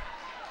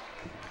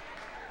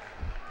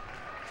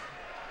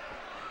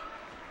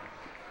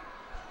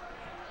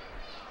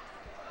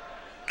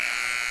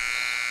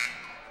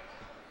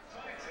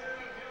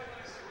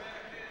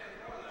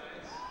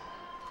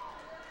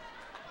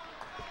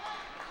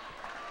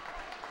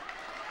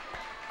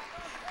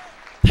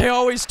 They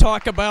always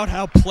talk about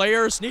how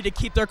players need to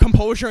keep their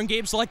composure in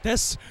games like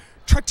this.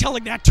 Try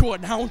telling that to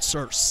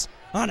announcers.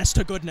 Honest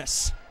to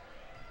goodness.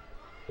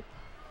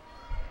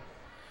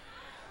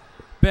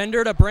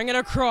 Bender to bring it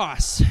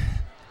across.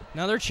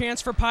 Another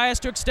chance for Pius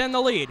to extend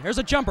the lead. Here's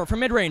a jumper from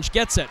mid-range.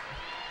 Gets it.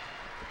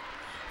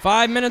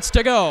 5 minutes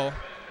to go.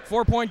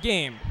 4-point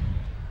game.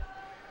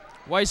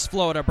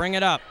 Weissflow to bring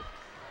it up.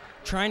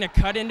 Trying to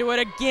cut into it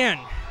again.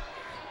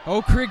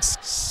 Oak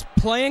Creek's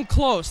playing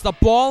close. The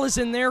ball is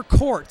in their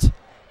court.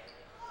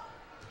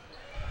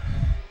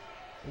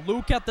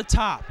 Luke at the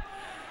top.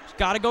 She's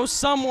got to go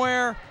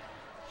somewhere.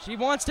 She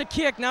wants to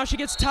kick. Now she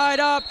gets tied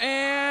up,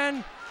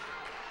 and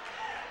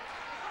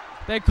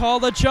they call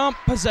the jump.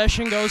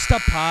 Possession goes to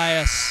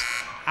Pius.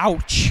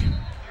 Ouch.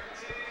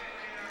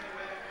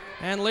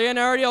 And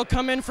Leonardi will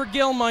come in for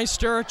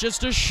Gilmeister.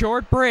 Just a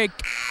short break.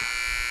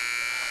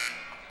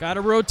 Got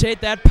to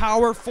rotate that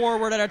power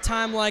forward at a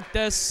time like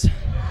this.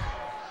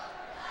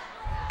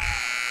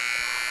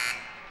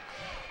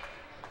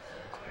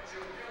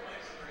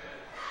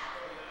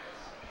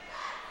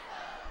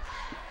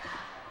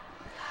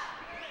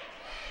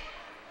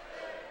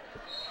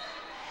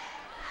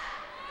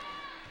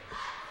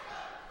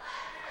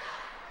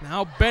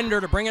 Now Bender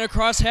to bring it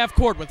across half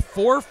court with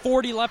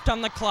 4:40 left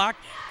on the clock.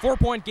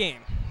 4-point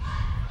game.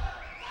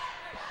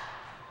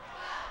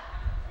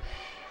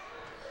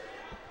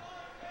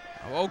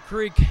 Now Oak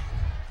Creek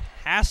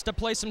has to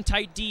play some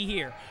tight D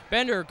here.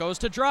 Bender goes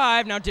to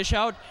drive. Now dish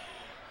out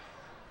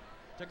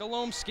to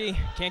Golomsky.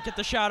 Can't get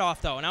the shot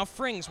off, though. Now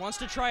Frings wants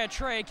to try a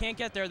tray. Can't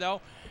get there,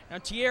 though. Now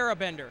Tierra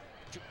Bender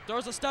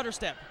throws a stutter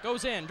step.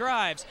 Goes in.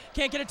 Drives.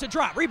 Can't get it to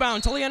drop.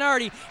 Rebound to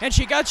Leonardi. And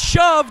she got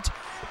shoved.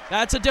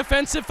 That's a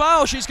defensive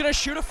foul. She's going to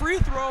shoot a free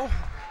throw.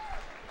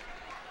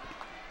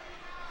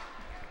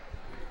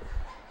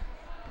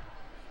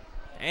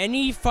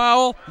 Any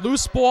foul,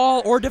 loose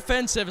ball, or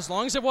defensive, as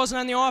long as it wasn't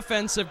on the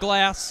offensive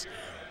glass,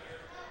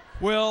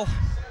 will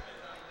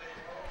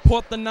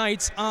put the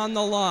Knights on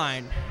the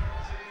line.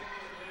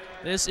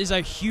 This is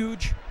a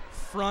huge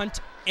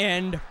front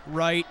end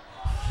right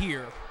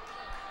here.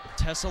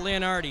 Tessa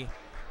Leonardi.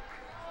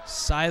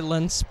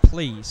 Silence,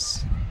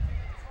 please.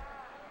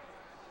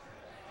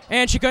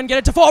 And she couldn't get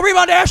it to fall.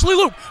 Rebound to Ashley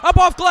Luke. Up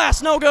off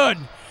glass, no good.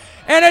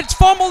 And it's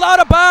fumbled out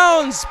of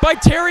bounds by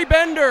Terry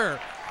Bender.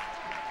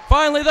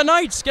 Finally, the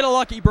Knights get a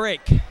lucky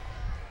break.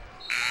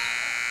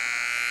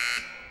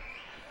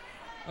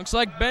 Looks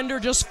like Bender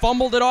just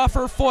fumbled it off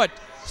her foot.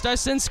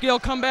 Stasinski will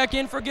come back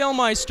in for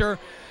Gilmeister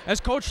as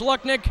Coach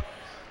Lucknick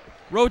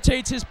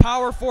rotates his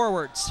power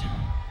forwards.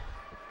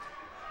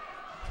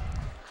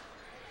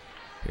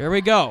 Here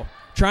we go.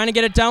 Trying to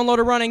get it down low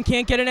to running.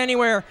 Can't get it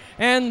anywhere.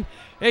 And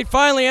it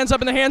finally ends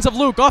up in the hands of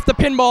Luke off the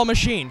pinball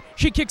machine.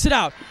 She kicks it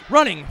out.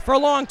 Running for a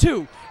long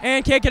two.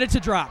 And can't get it to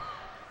drop.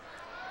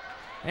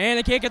 And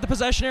they can't get the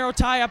possession arrow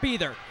tie up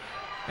either.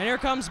 And here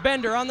comes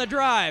Bender on the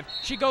drive.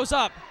 She goes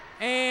up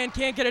and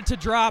can't get it to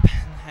drop.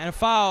 And a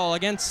foul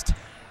against,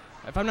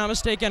 if I'm not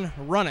mistaken,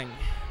 Running.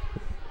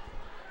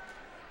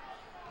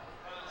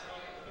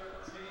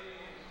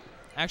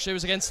 Actually, it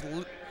was against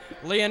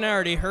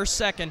Leonardi, her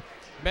second.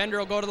 Bender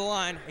will go to the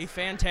line. A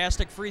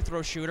fantastic free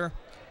throw shooter.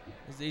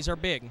 These are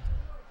big.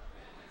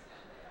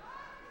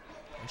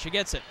 And she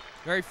gets it.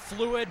 Very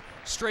fluid,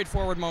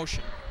 straightforward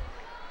motion.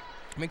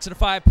 Makes it a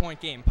 5-point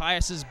game.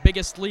 Pius's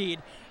biggest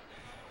lead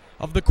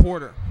of the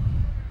quarter.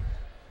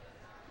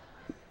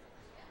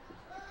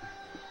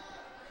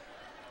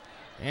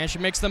 And she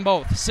makes them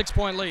both.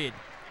 6-point lead.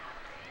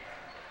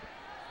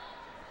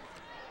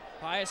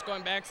 Pius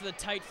going back to the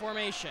tight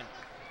formation.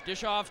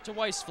 Dish off to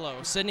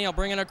Weissflow. Sydney will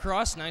bring it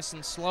across nice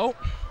and slow.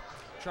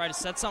 Try to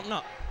set something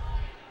up.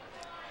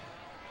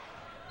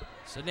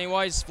 Sydney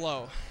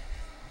Weissflow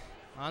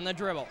on the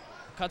dribble.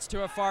 Cuts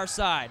to a far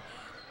side.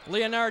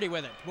 Leonardi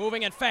with it,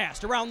 moving it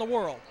fast around the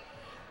world.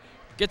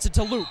 Gets it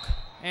to Luke,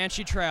 and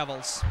she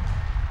travels.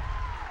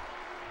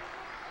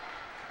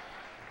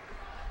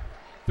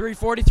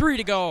 3:43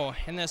 to go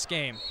in this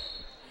game.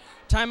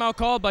 Timeout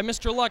called by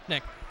Mr.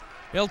 Lucknick.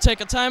 He'll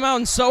take a timeout,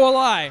 and so will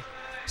I.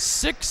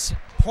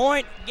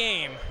 6-point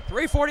game,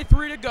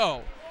 3:43 to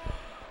go.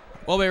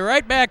 We'll be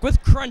right back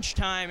with crunch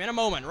time in a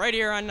moment, right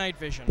here on Night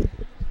Vision.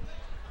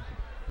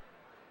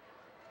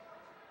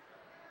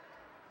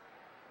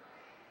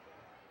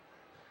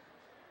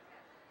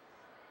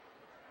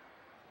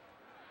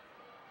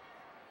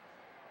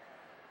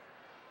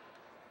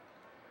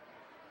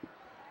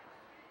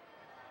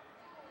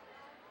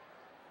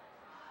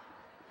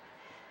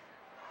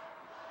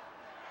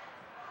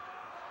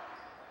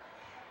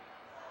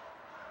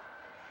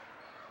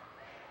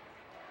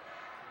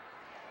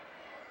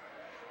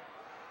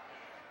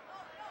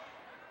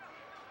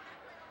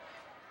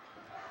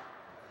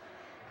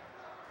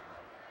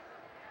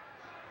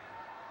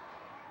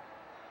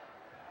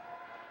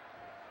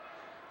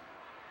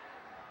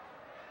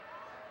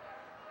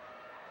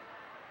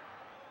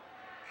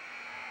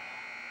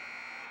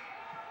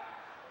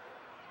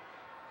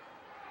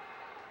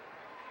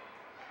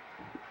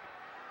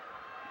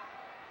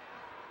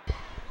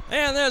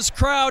 And this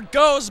crowd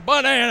goes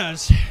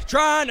bananas,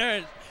 trying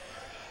to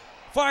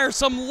fire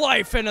some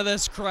life into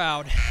this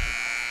crowd.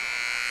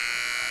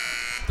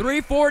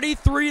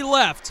 3:43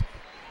 left.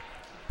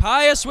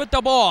 Pius with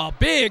the ball.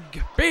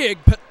 Big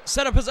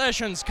set of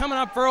possessions coming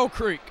up for Oak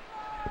Creek.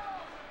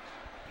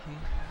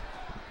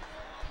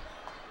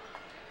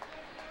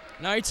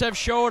 Knights have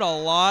showed a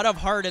lot of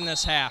heart in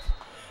this half.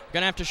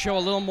 Gonna have to show a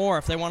little more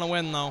if they want to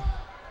win, though.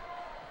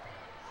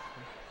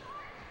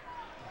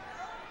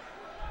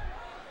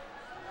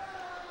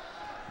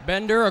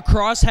 Bender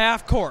across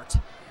half court.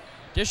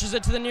 Dishes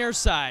it to the near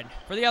side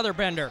for the other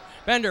Bender.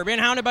 Bender being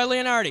hounded by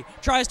Leonardi.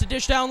 Tries to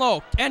dish down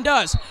low and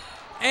does.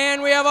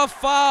 And we have a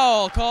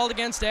foul called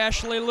against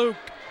Ashley Luke.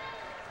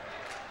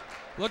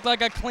 Looked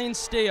like a clean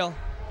steal.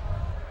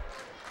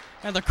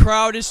 And the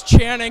crowd is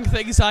chanting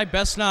things I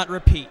best not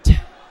repeat.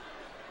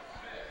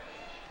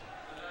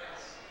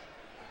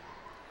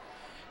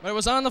 But it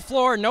was on the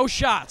floor, no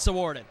shots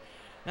awarded.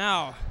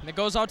 Now, it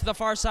goes out to the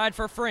far side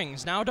for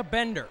Frings. Now to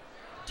Bender.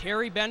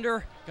 Terry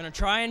Bender gonna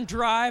try and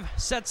drive,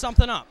 set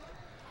something up.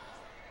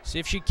 See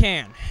if she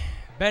can.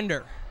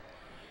 Bender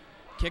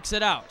kicks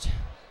it out.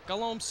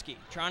 Golomsky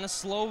trying to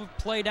slow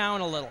play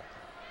down a little.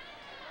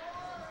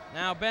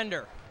 Now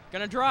Bender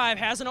gonna drive,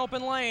 has an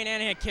open lane,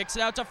 and it kicks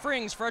it out to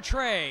Frings for a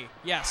tray.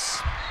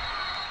 Yes.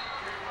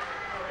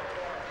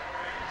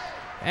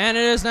 And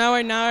it is now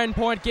a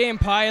 9-point game.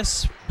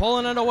 Pius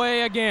pulling it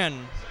away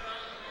again.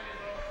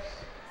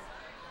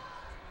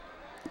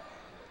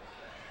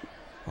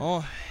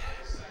 Oh,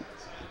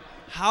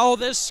 how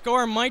this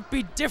score might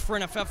be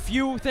different if a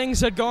few things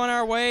had gone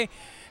our way,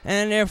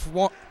 and if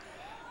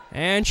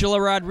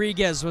Angela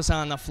Rodriguez was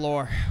on the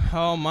floor.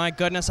 Oh my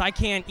goodness, I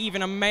can't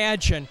even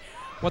imagine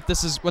what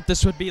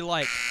this would be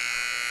like.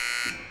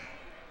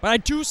 But I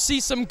do see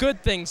some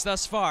good things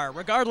thus far,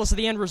 regardless of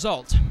the end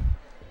result.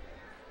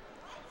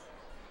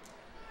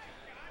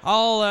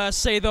 I'll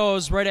say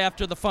those right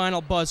after the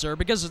final buzzer,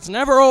 because it's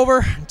never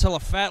over until a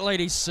fat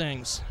lady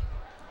sings.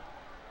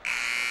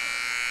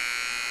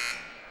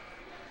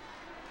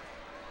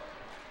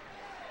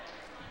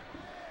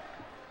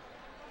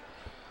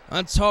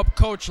 Let's hope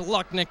Coach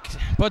Lucknick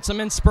puts some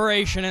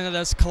inspiration into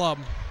this club.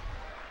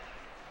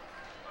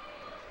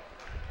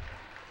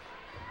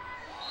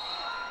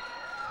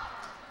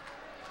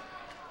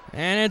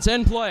 And it's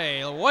in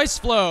play.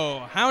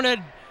 Weissflow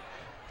hounded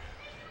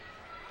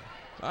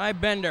by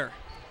Bender.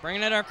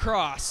 Bringing it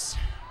across.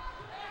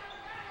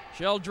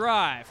 She'll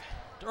drive.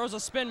 Throws a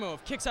spin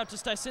move. Kicks out to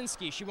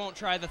Stysinski. She won't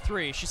try the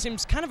three. She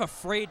seems kind of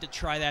afraid to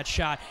try that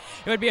shot.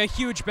 It would be a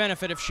huge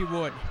benefit if she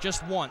would,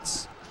 just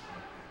once.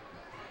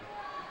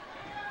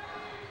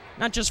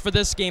 Not just for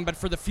this game, but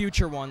for the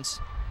future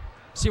ones.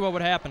 See what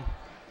would happen.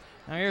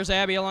 Now here's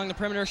Abby along the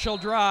perimeter. She'll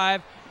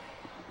drive.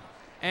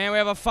 And we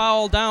have a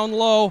foul down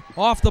low,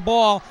 off the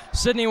ball.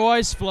 Sydney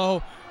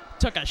Weissflow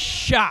took a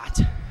shot.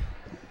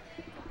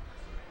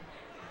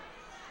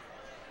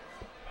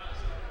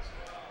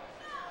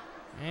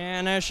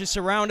 And as she's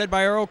surrounded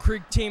by her Oak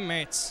Creek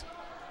teammates,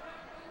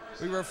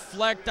 we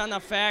reflect on the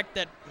fact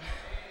that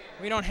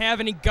we don't have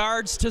any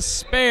guards to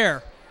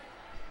spare.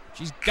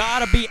 She's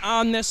got to be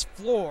on this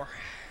floor.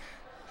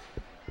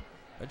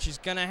 But she's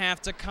going to have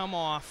to come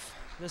off.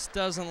 This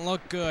doesn't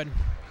look good.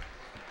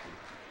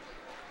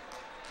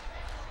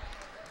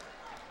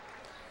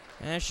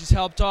 And she's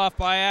helped off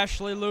by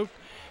Ashley Luke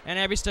and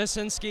Abby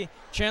Stasinski.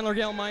 Chandler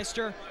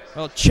Gilmeister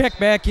will check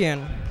back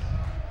in.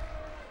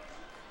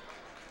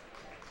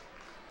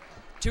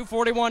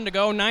 2:41 to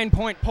go,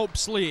 9-point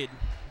Pope's lead.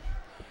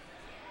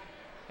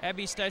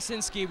 Abby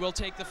Stasinski will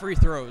take the free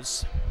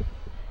throws.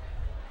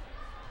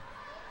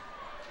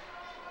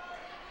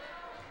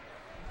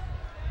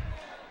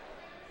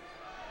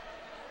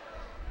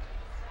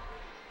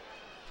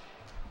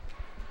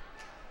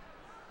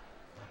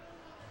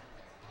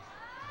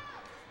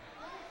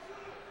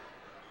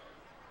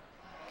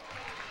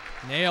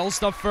 Nails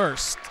the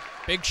first.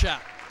 Big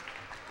shot.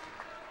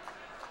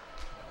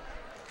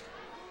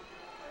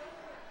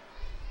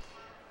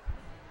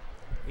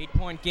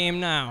 Eight-point game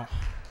now.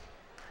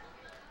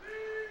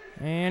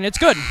 And it's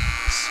good.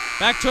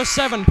 Back to a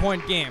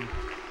 7-point game.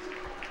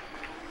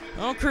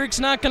 Oak Creek's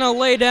not going to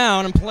lay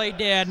down and play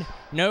dead.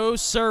 No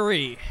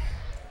siree.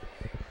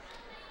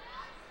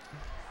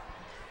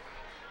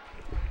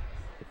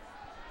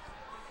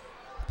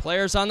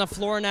 Players on the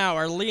floor now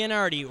are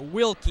Leonardi,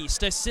 Wilkie,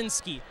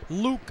 Stasinski,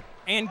 Luke,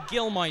 and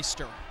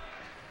Gilmeister.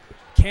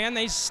 Can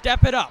they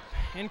step it up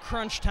in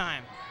crunch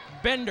time?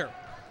 Bender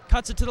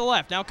cuts it to the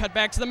left. Now cut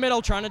back to the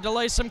middle, trying to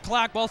delay some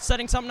clock while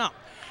setting something up.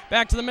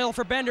 Back to the middle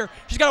for Bender.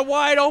 She's got a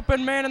wide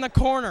open man in the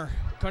corner.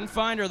 Couldn't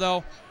find her,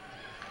 though.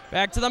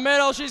 Back to the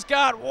middle. She's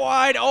got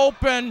wide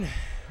open.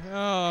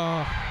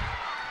 Oh.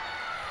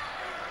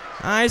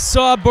 I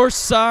saw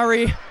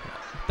Borsari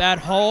that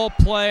whole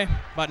play,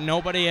 but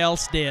nobody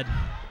else did.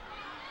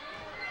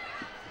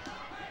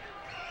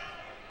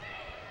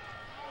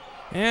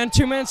 And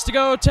 2 minutes to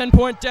go,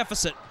 10-point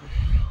deficit.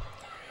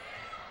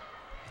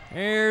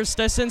 Here's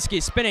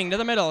Stasinski spinning to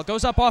the middle,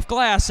 goes up off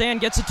glass and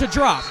gets it to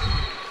drop.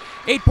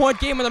 8-point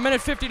game with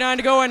 1:59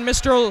 to go, and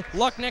Mr.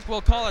 Lucknick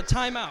will call a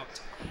timeout.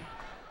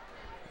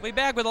 We'll be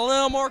back with a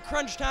little more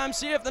crunch time,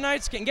 see if the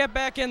Knights can get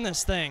back in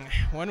this thing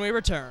when we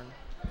return.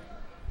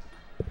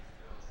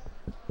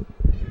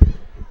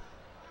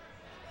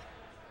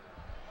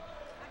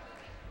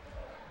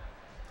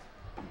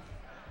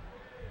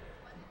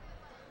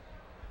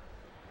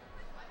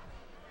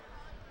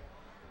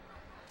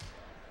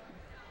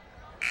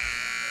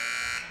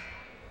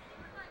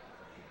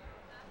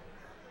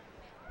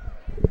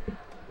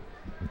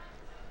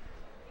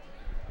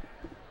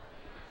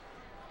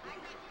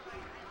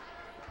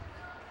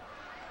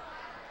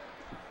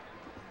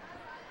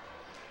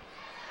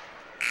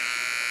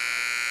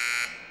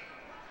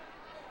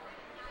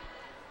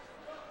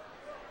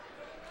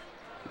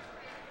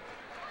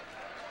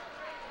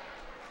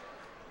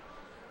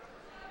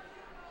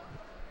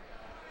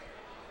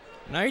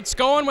 Knight's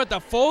going with the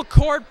full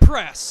court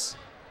press.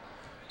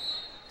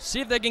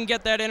 See if they can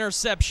get that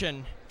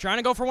interception. Trying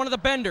to go for one of the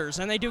benders,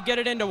 and they do get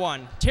it into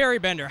one. Terry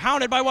Bender,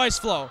 hounded by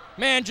Weisflow.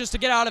 Manages to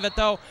get out of it,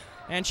 though,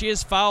 and she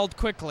is fouled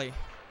quickly.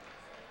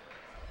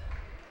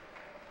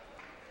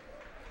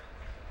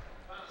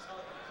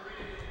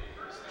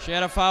 She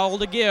had a foul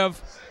to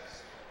give,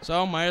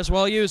 so might as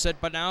well use it,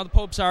 but now the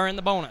Popes are in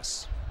the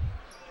bonus.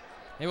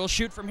 They will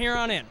shoot from here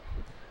on in.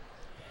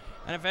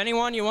 And if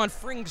anyone, you want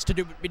Frings to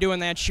be doing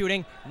that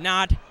shooting,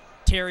 not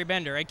Terry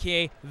Bender,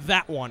 a.k.a.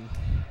 that one.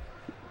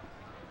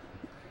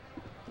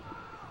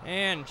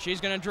 And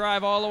she's going to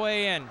drive all the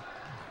way in.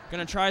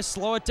 Going to try to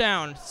slow it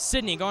down.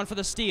 Sydney going for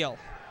the steal.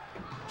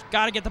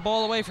 Got to get the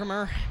ball away from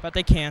her, but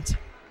they can't.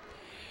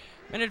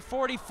 Minute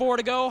 44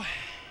 to go.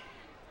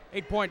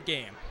 8-point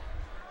game.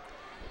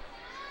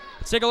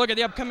 Let's take a look at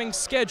the upcoming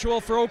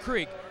schedule for Oak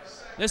Creek.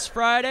 This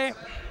Friday,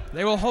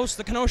 they will host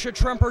the Kenosha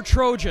Tremper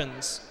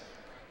Trojans.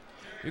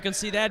 You can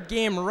see that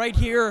game right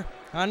here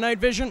on Night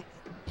Vision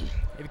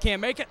if you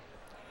can't make it.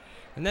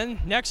 And then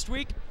next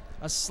week,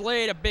 a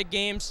slate of big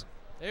games.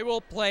 They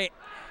will play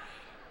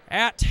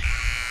at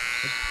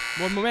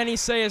what many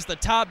say is the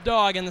top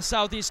dog in the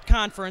Southeast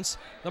Conference,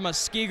 the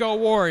Muskego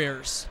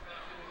Warriors.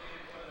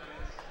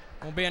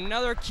 Will be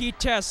another key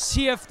test,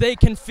 see if they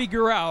can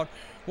figure out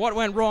what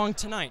went wrong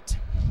tonight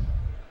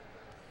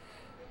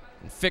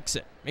and fix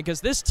it. Because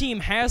this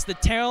team has the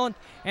talent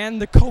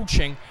and the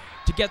coaching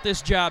to get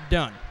this job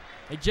done.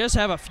 They just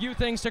have a few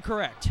things to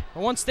correct.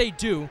 But once they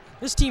do,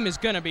 this team is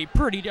going to be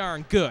pretty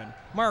darn good.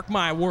 Mark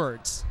my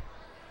words.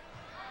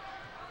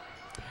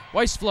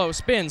 Weisflow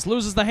spins,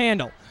 loses the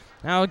handle.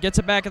 Now gets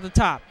it back at the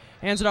top.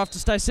 Hands it off to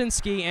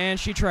Stysinski, and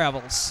she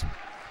travels.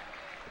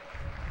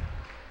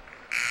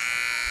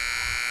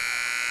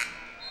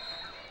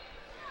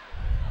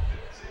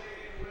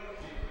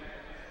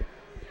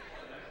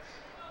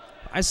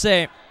 I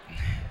say,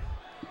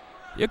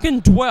 you can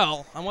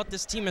dwell on what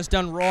this team has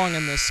done wrong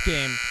in this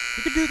game.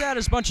 You can do that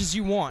as much as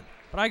you want.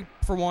 But I,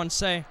 for one,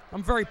 say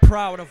I'm very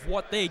proud of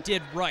what they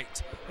did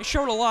right. They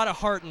showed a lot of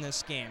heart in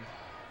this game.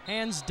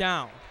 Hands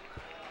down.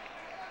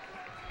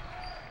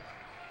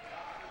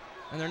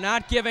 And they're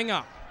not giving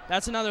up.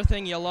 That's another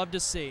thing you love to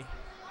see.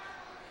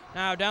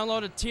 Now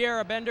downloaded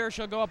Tierra Bender.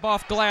 She'll go up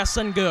off glass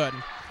and good.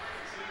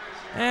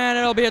 And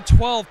it'll be a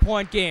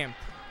 12-point game.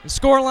 The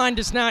scoreline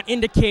does not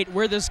indicate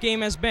where this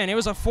game has been. It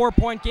was a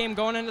 4-point game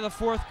going into the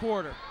fourth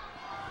quarter.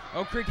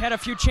 Oak Creek had a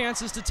few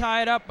chances to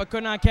tie it up, but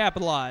could not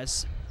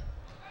capitalize.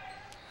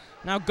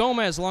 Now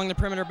Gomez along the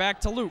perimeter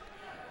back to Luke.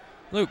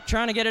 Luke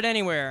trying to get it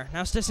anywhere.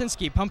 Now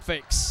Stasinski pump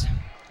fakes.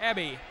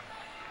 Abby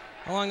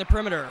along the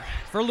perimeter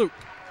for Luke.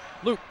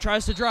 Luke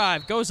tries to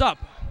drive, goes up,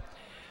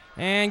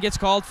 and gets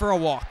called for a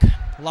walk.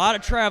 A lot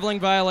of traveling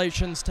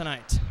violations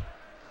tonight.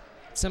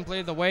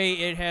 Simply the way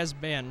it has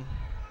been.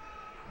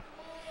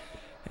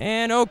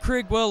 And Oak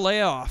Creek will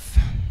lay off.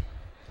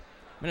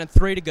 Minute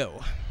 3 to go.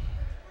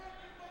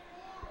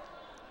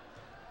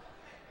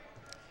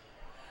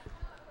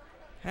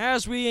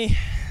 As we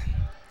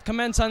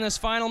commence on this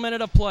final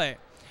minute of play,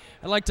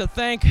 I'd like to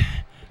thank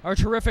our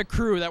terrific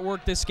crew that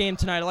worked this game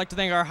tonight. I'd like to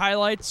thank our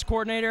highlights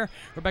coordinator,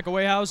 Rebecca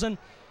Wayhausen,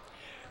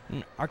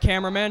 our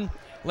cameramen,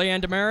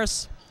 Leanne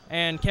Damaris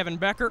and Kevin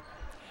Becker,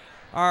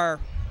 our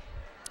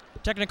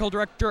technical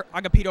director,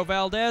 Agapito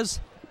Valdez,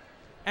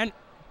 and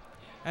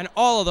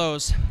all of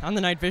those on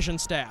the Night Vision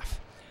staff.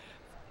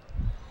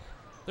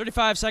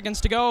 35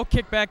 seconds to go,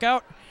 kick back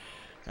out.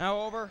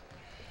 Now over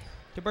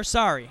to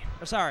Bersari.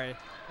 Bersari,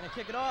 gonna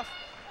kick it off.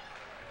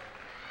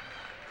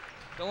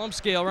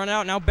 Dolomsky will run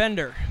out, now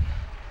Bender.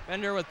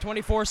 Bender with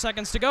 24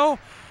 seconds to go,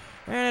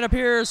 and it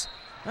appears,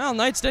 well,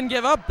 Knights didn't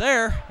give up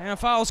there, and a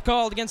foul's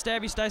called against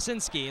Abby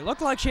Stysinski.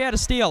 Looked like she had a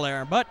steal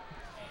there, but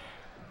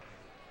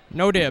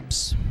no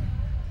dibs.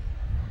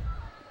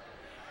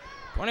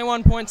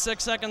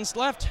 21.6 seconds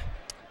left.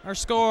 Our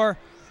score,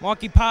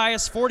 Milwaukee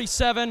Pius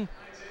 47,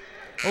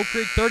 Oak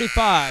Creek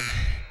 35.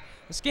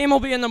 This game will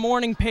be in the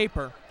morning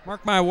paper,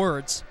 mark my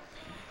words.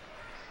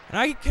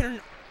 And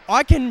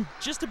I can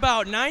just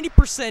about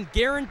 90%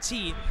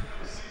 guarantee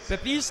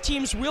that these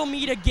teams will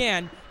meet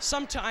again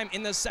sometime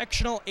in the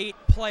Sectional 8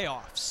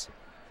 playoffs.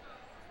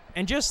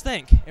 And just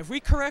think, if we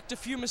correct a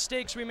few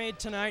mistakes we made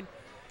tonight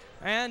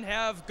and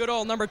have good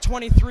old number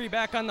 23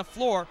 back on the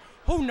floor,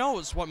 who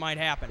knows what might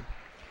happen.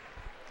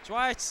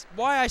 That's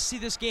why I see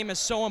this game as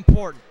so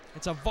important.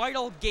 It's a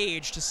vital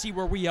gauge to see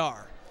where we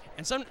are.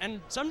 And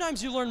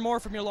sometimes you learn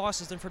more from your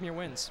losses than from your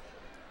wins.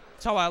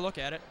 That's how I look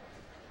at it.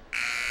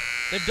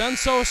 They've done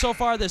so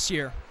far this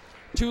year.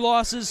 2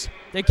 losses,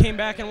 they came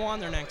back and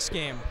won their next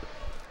game.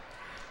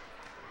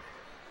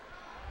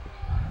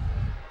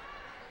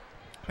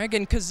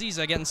 Megan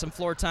Kaziza getting some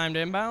floor time to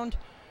inbound.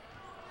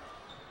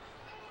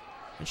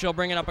 And she'll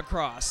bring it up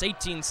across.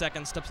 18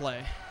 seconds to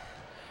play.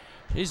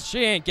 She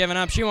ain't giving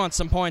up. She wants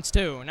some points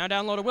too. Now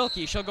down low to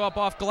Wilkie. She'll go up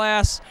off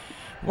glass.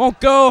 Won't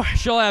go.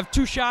 She'll have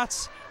 2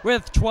 shots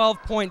with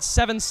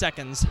 12.7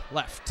 seconds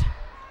left.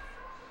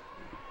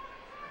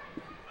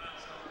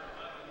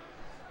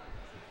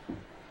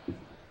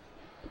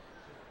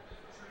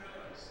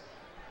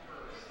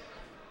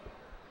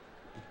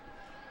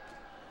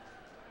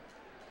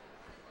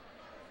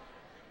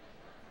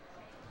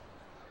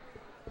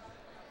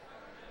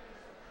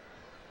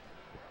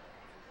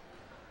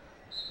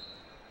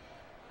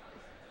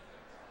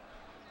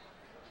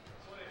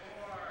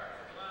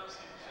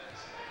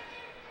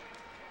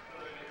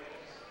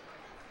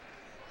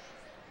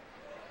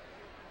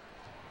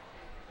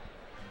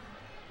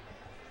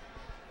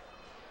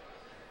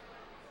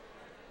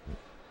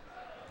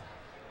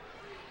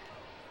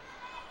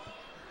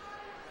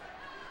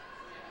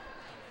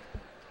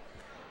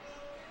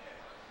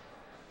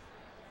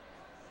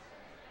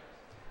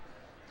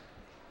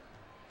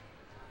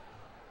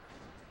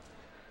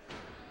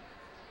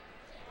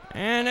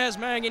 And as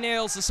Maggie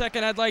nails the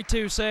second, I'd like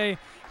to say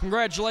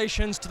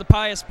congratulations to the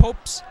Pius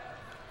Popes.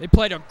 They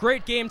played a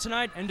great game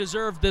tonight and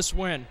deserved this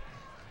win.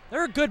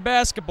 They're a good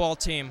basketball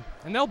team,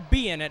 and they'll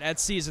be in it at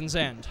season's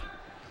end.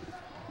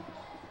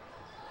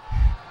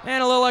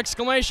 And a little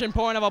exclamation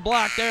point of a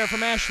block there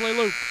from Ashley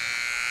Luke.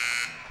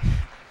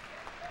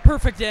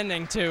 Perfect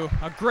ending to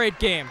a great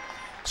game.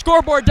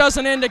 Scoreboard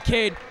doesn't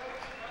indicate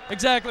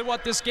exactly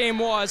what this game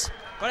was,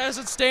 but as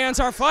it stands,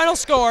 our final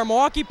score,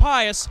 Milwaukee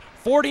Pius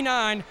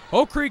 49,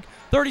 Oak Creek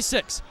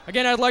 36.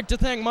 Again, I'd like to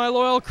thank my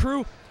loyal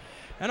crew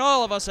and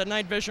all of us at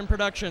Night Vision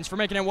Productions for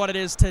making it what it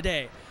is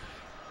today.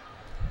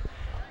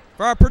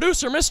 For our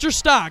producer, Mr.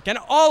 Stock, and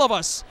all of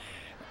us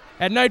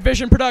at Night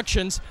Vision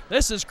Productions,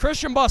 this is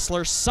Christian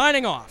Bustler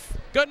signing off.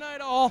 Good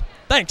night, all.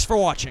 Thanks for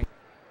watching.